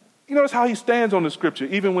 You notice how he stands on the scripture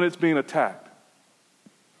even when it's being attacked.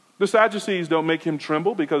 The Sadducees don't make him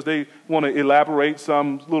tremble because they want to elaborate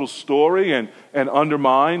some little story and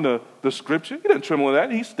undermine the scripture. He doesn't tremble at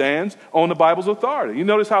that. He stands on the Bible's authority. You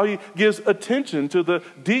notice how he gives attention to the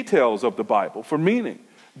details of the Bible for meaning,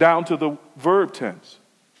 down to the verb tense.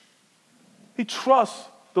 He trusts,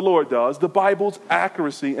 the Lord does, the Bible's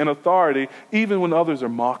accuracy and authority even when others are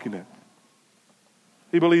mocking it.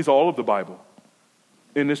 He believes all of the Bible.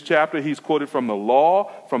 In this chapter, he's quoted from the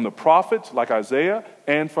law, from the prophets like Isaiah,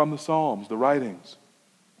 and from the Psalms, the writings.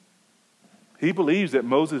 He believes that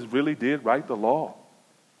Moses really did write the law,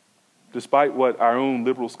 despite what our own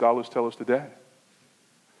liberal scholars tell us today.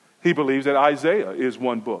 He believes that Isaiah is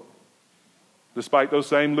one book, despite those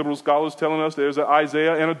same liberal scholars telling us there's an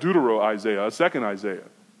Isaiah and a Deutero-Isaiah, a second Isaiah.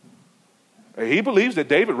 He believes that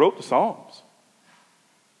David wrote the Psalms.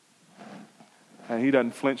 And he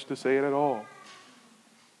doesn't flinch to say it at all.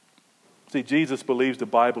 See, Jesus believes the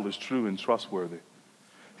Bible is true and trustworthy.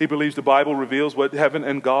 He believes the Bible reveals what heaven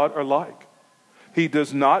and God are like. He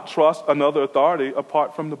does not trust another authority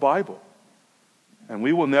apart from the Bible. And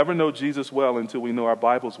we will never know Jesus well until we know our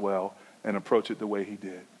Bibles well and approach it the way he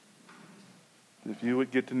did. If you would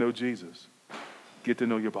get to know Jesus, get to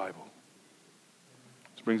know your Bible.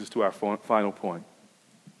 This brings us to our final point.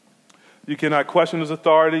 You cannot question his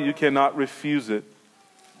authority. You cannot refuse it.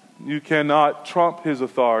 You cannot trump his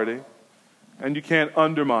authority. And you can't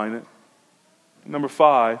undermine it. Number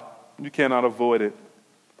 5, you cannot avoid it.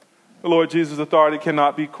 The Lord Jesus' authority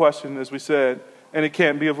cannot be questioned, as we said, and it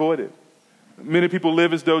can't be avoided. Many people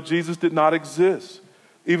live as though Jesus did not exist.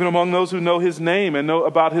 Even among those who know his name and know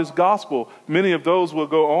about his gospel, many of those will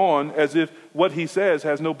go on as if what he says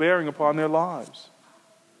has no bearing upon their lives.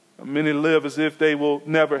 Many live as if they will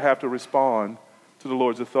never have to respond to the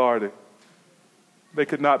Lord's authority. They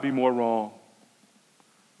could not be more wrong.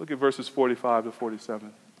 Look at verses 45 to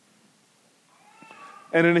 47.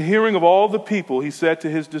 And in the hearing of all the people, he said to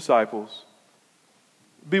his disciples,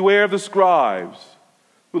 "Beware of the scribes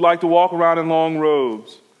who like to walk around in long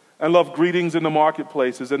robes and love greetings in the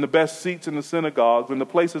marketplaces and the best seats in the synagogues and the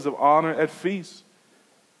places of honor at feasts,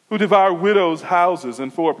 who devour widows' houses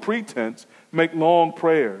and for a pretense make long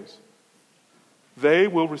prayers. They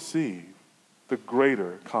will receive the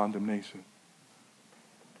greater condemnation."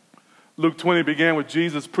 Luke 20 began with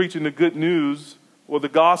Jesus preaching the good news or the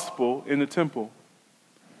gospel in the temple.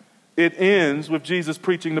 It ends with Jesus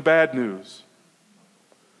preaching the bad news.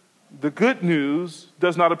 The good news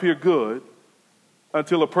does not appear good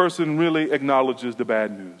until a person really acknowledges the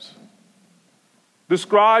bad news. The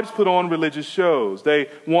scribes put on religious shows. They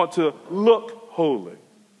want to look holy,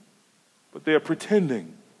 but they are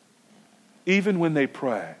pretending even when they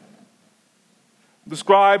pray. The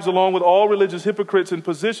scribes, along with all religious hypocrites in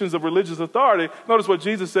positions of religious authority, notice what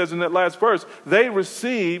Jesus says in that last verse, they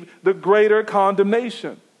receive the greater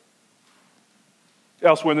condemnation.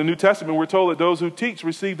 Elsewhere in the New Testament, we're told that those who teach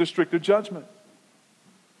receive the stricter judgment.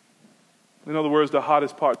 In other words, the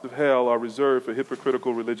hottest parts of hell are reserved for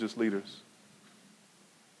hypocritical religious leaders.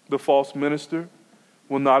 The false minister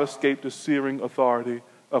will not escape the searing authority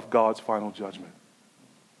of God's final judgment.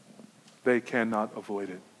 They cannot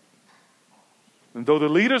avoid it. And though the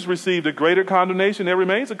leaders received a greater condemnation, there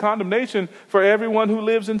remains a condemnation for everyone who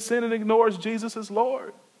lives in sin and ignores Jesus as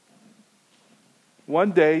Lord.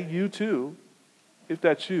 One day, you too, if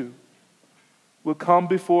that's you, will come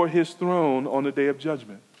before his throne on the day of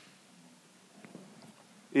judgment.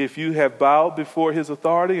 If you have bowed before his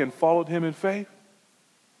authority and followed him in faith,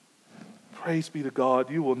 praise be to God,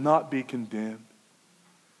 you will not be condemned.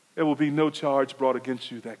 There will be no charge brought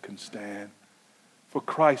against you that can stand. For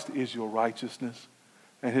Christ is your righteousness,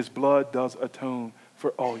 and his blood does atone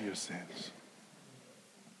for all your sins.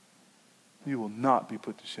 You will not be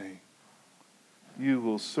put to shame. You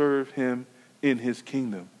will serve him in his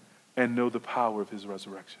kingdom and know the power of his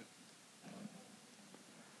resurrection.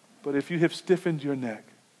 But if you have stiffened your neck,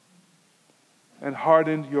 and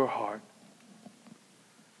hardened your heart,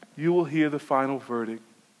 you will hear the final verdict,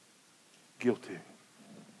 guilty.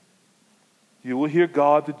 You will hear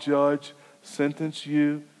God, the judge, sentence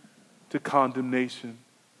you to condemnation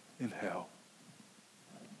in hell.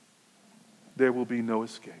 There will be no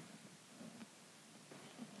escape.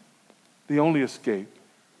 The only escape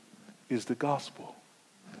is the gospel.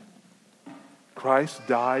 Christ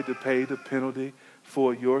died to pay the penalty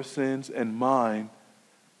for your sins and mine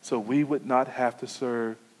so we would not have to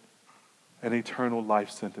serve an eternal life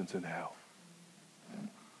sentence in hell.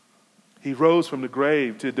 He rose from the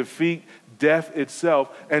grave to defeat death itself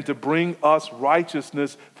and to bring us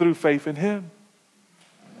righteousness through faith in him.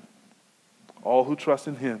 All who trust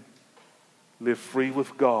in him live free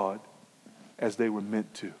with God as they were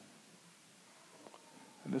meant to.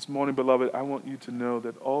 And this morning, beloved, I want you to know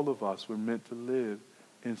that all of us were meant to live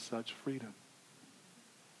in such freedom,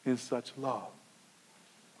 in such love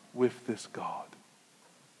with this God.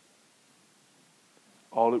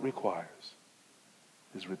 All it requires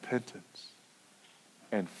is repentance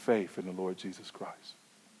and faith in the Lord Jesus Christ,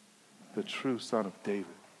 the true Son of David,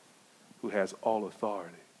 who has all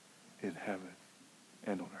authority in heaven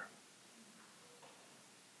and on earth.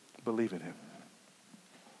 Believe in him.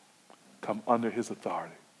 Come under his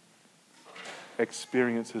authority.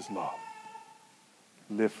 Experience his love.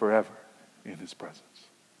 Live forever in his presence.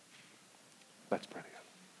 Let's pray together.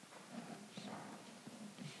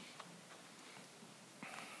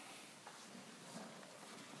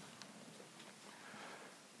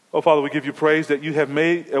 Oh, Father, we give you praise that you have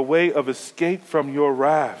made a way of escape from your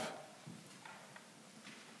wrath.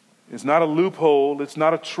 It's not a loophole. It's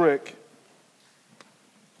not a trick.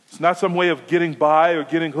 It's not some way of getting by or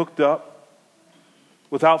getting hooked up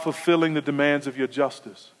without fulfilling the demands of your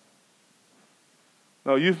justice.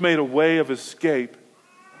 No, you've made a way of escape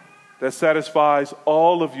that satisfies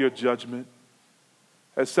all of your judgment,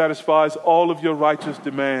 that satisfies all of your righteous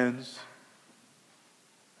demands.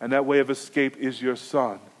 And that way of escape is your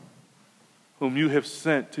Son, whom you have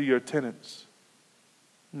sent to your tenants,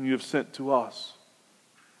 whom you have sent to us.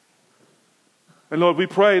 And Lord, we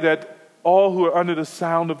pray that all who are under the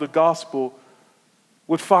sound of the gospel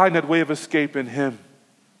would find that way of escape in him,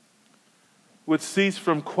 would cease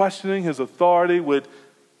from questioning his authority, would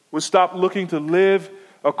stop looking to live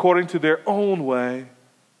according to their own way,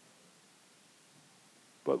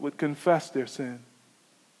 but would confess their sin,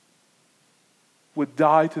 would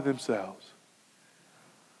die to themselves,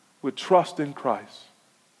 would trust in Christ,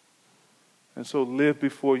 and so live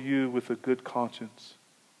before you with a good conscience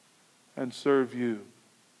and serve you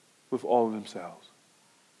with all of themselves.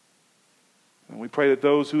 And we pray that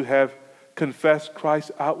those who have confessed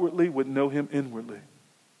Christ outwardly would know him inwardly.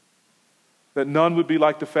 That none would be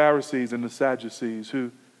like the Pharisees and the Sadducees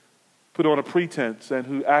who put on a pretense and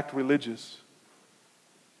who act religious,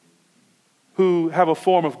 who have a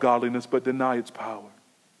form of godliness but deny its power.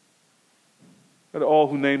 Let all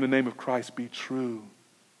who name the name of Christ be true.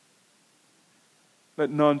 Let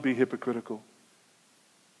none be hypocritical.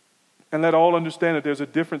 And let all understand that there's a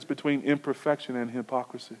difference between imperfection and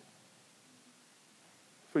hypocrisy.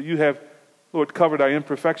 For you have, Lord, covered our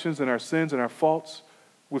imperfections and our sins and our faults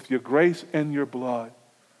with your grace and your blood.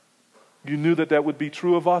 You knew that that would be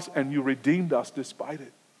true of us, and you redeemed us despite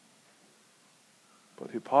it.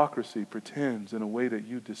 But hypocrisy pretends in a way that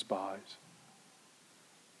you despise.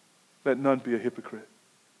 Let none be a hypocrite.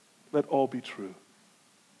 Let all be true.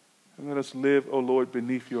 And let us live, O Lord,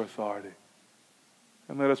 beneath your authority.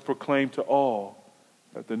 And let us proclaim to all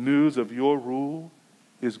that the news of your rule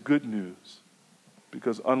is good news,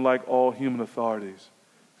 because unlike all human authorities,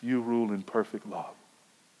 you rule in perfect love.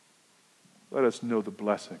 Let us know the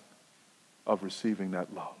blessing of receiving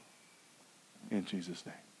that love. In Jesus'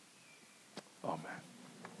 name, amen.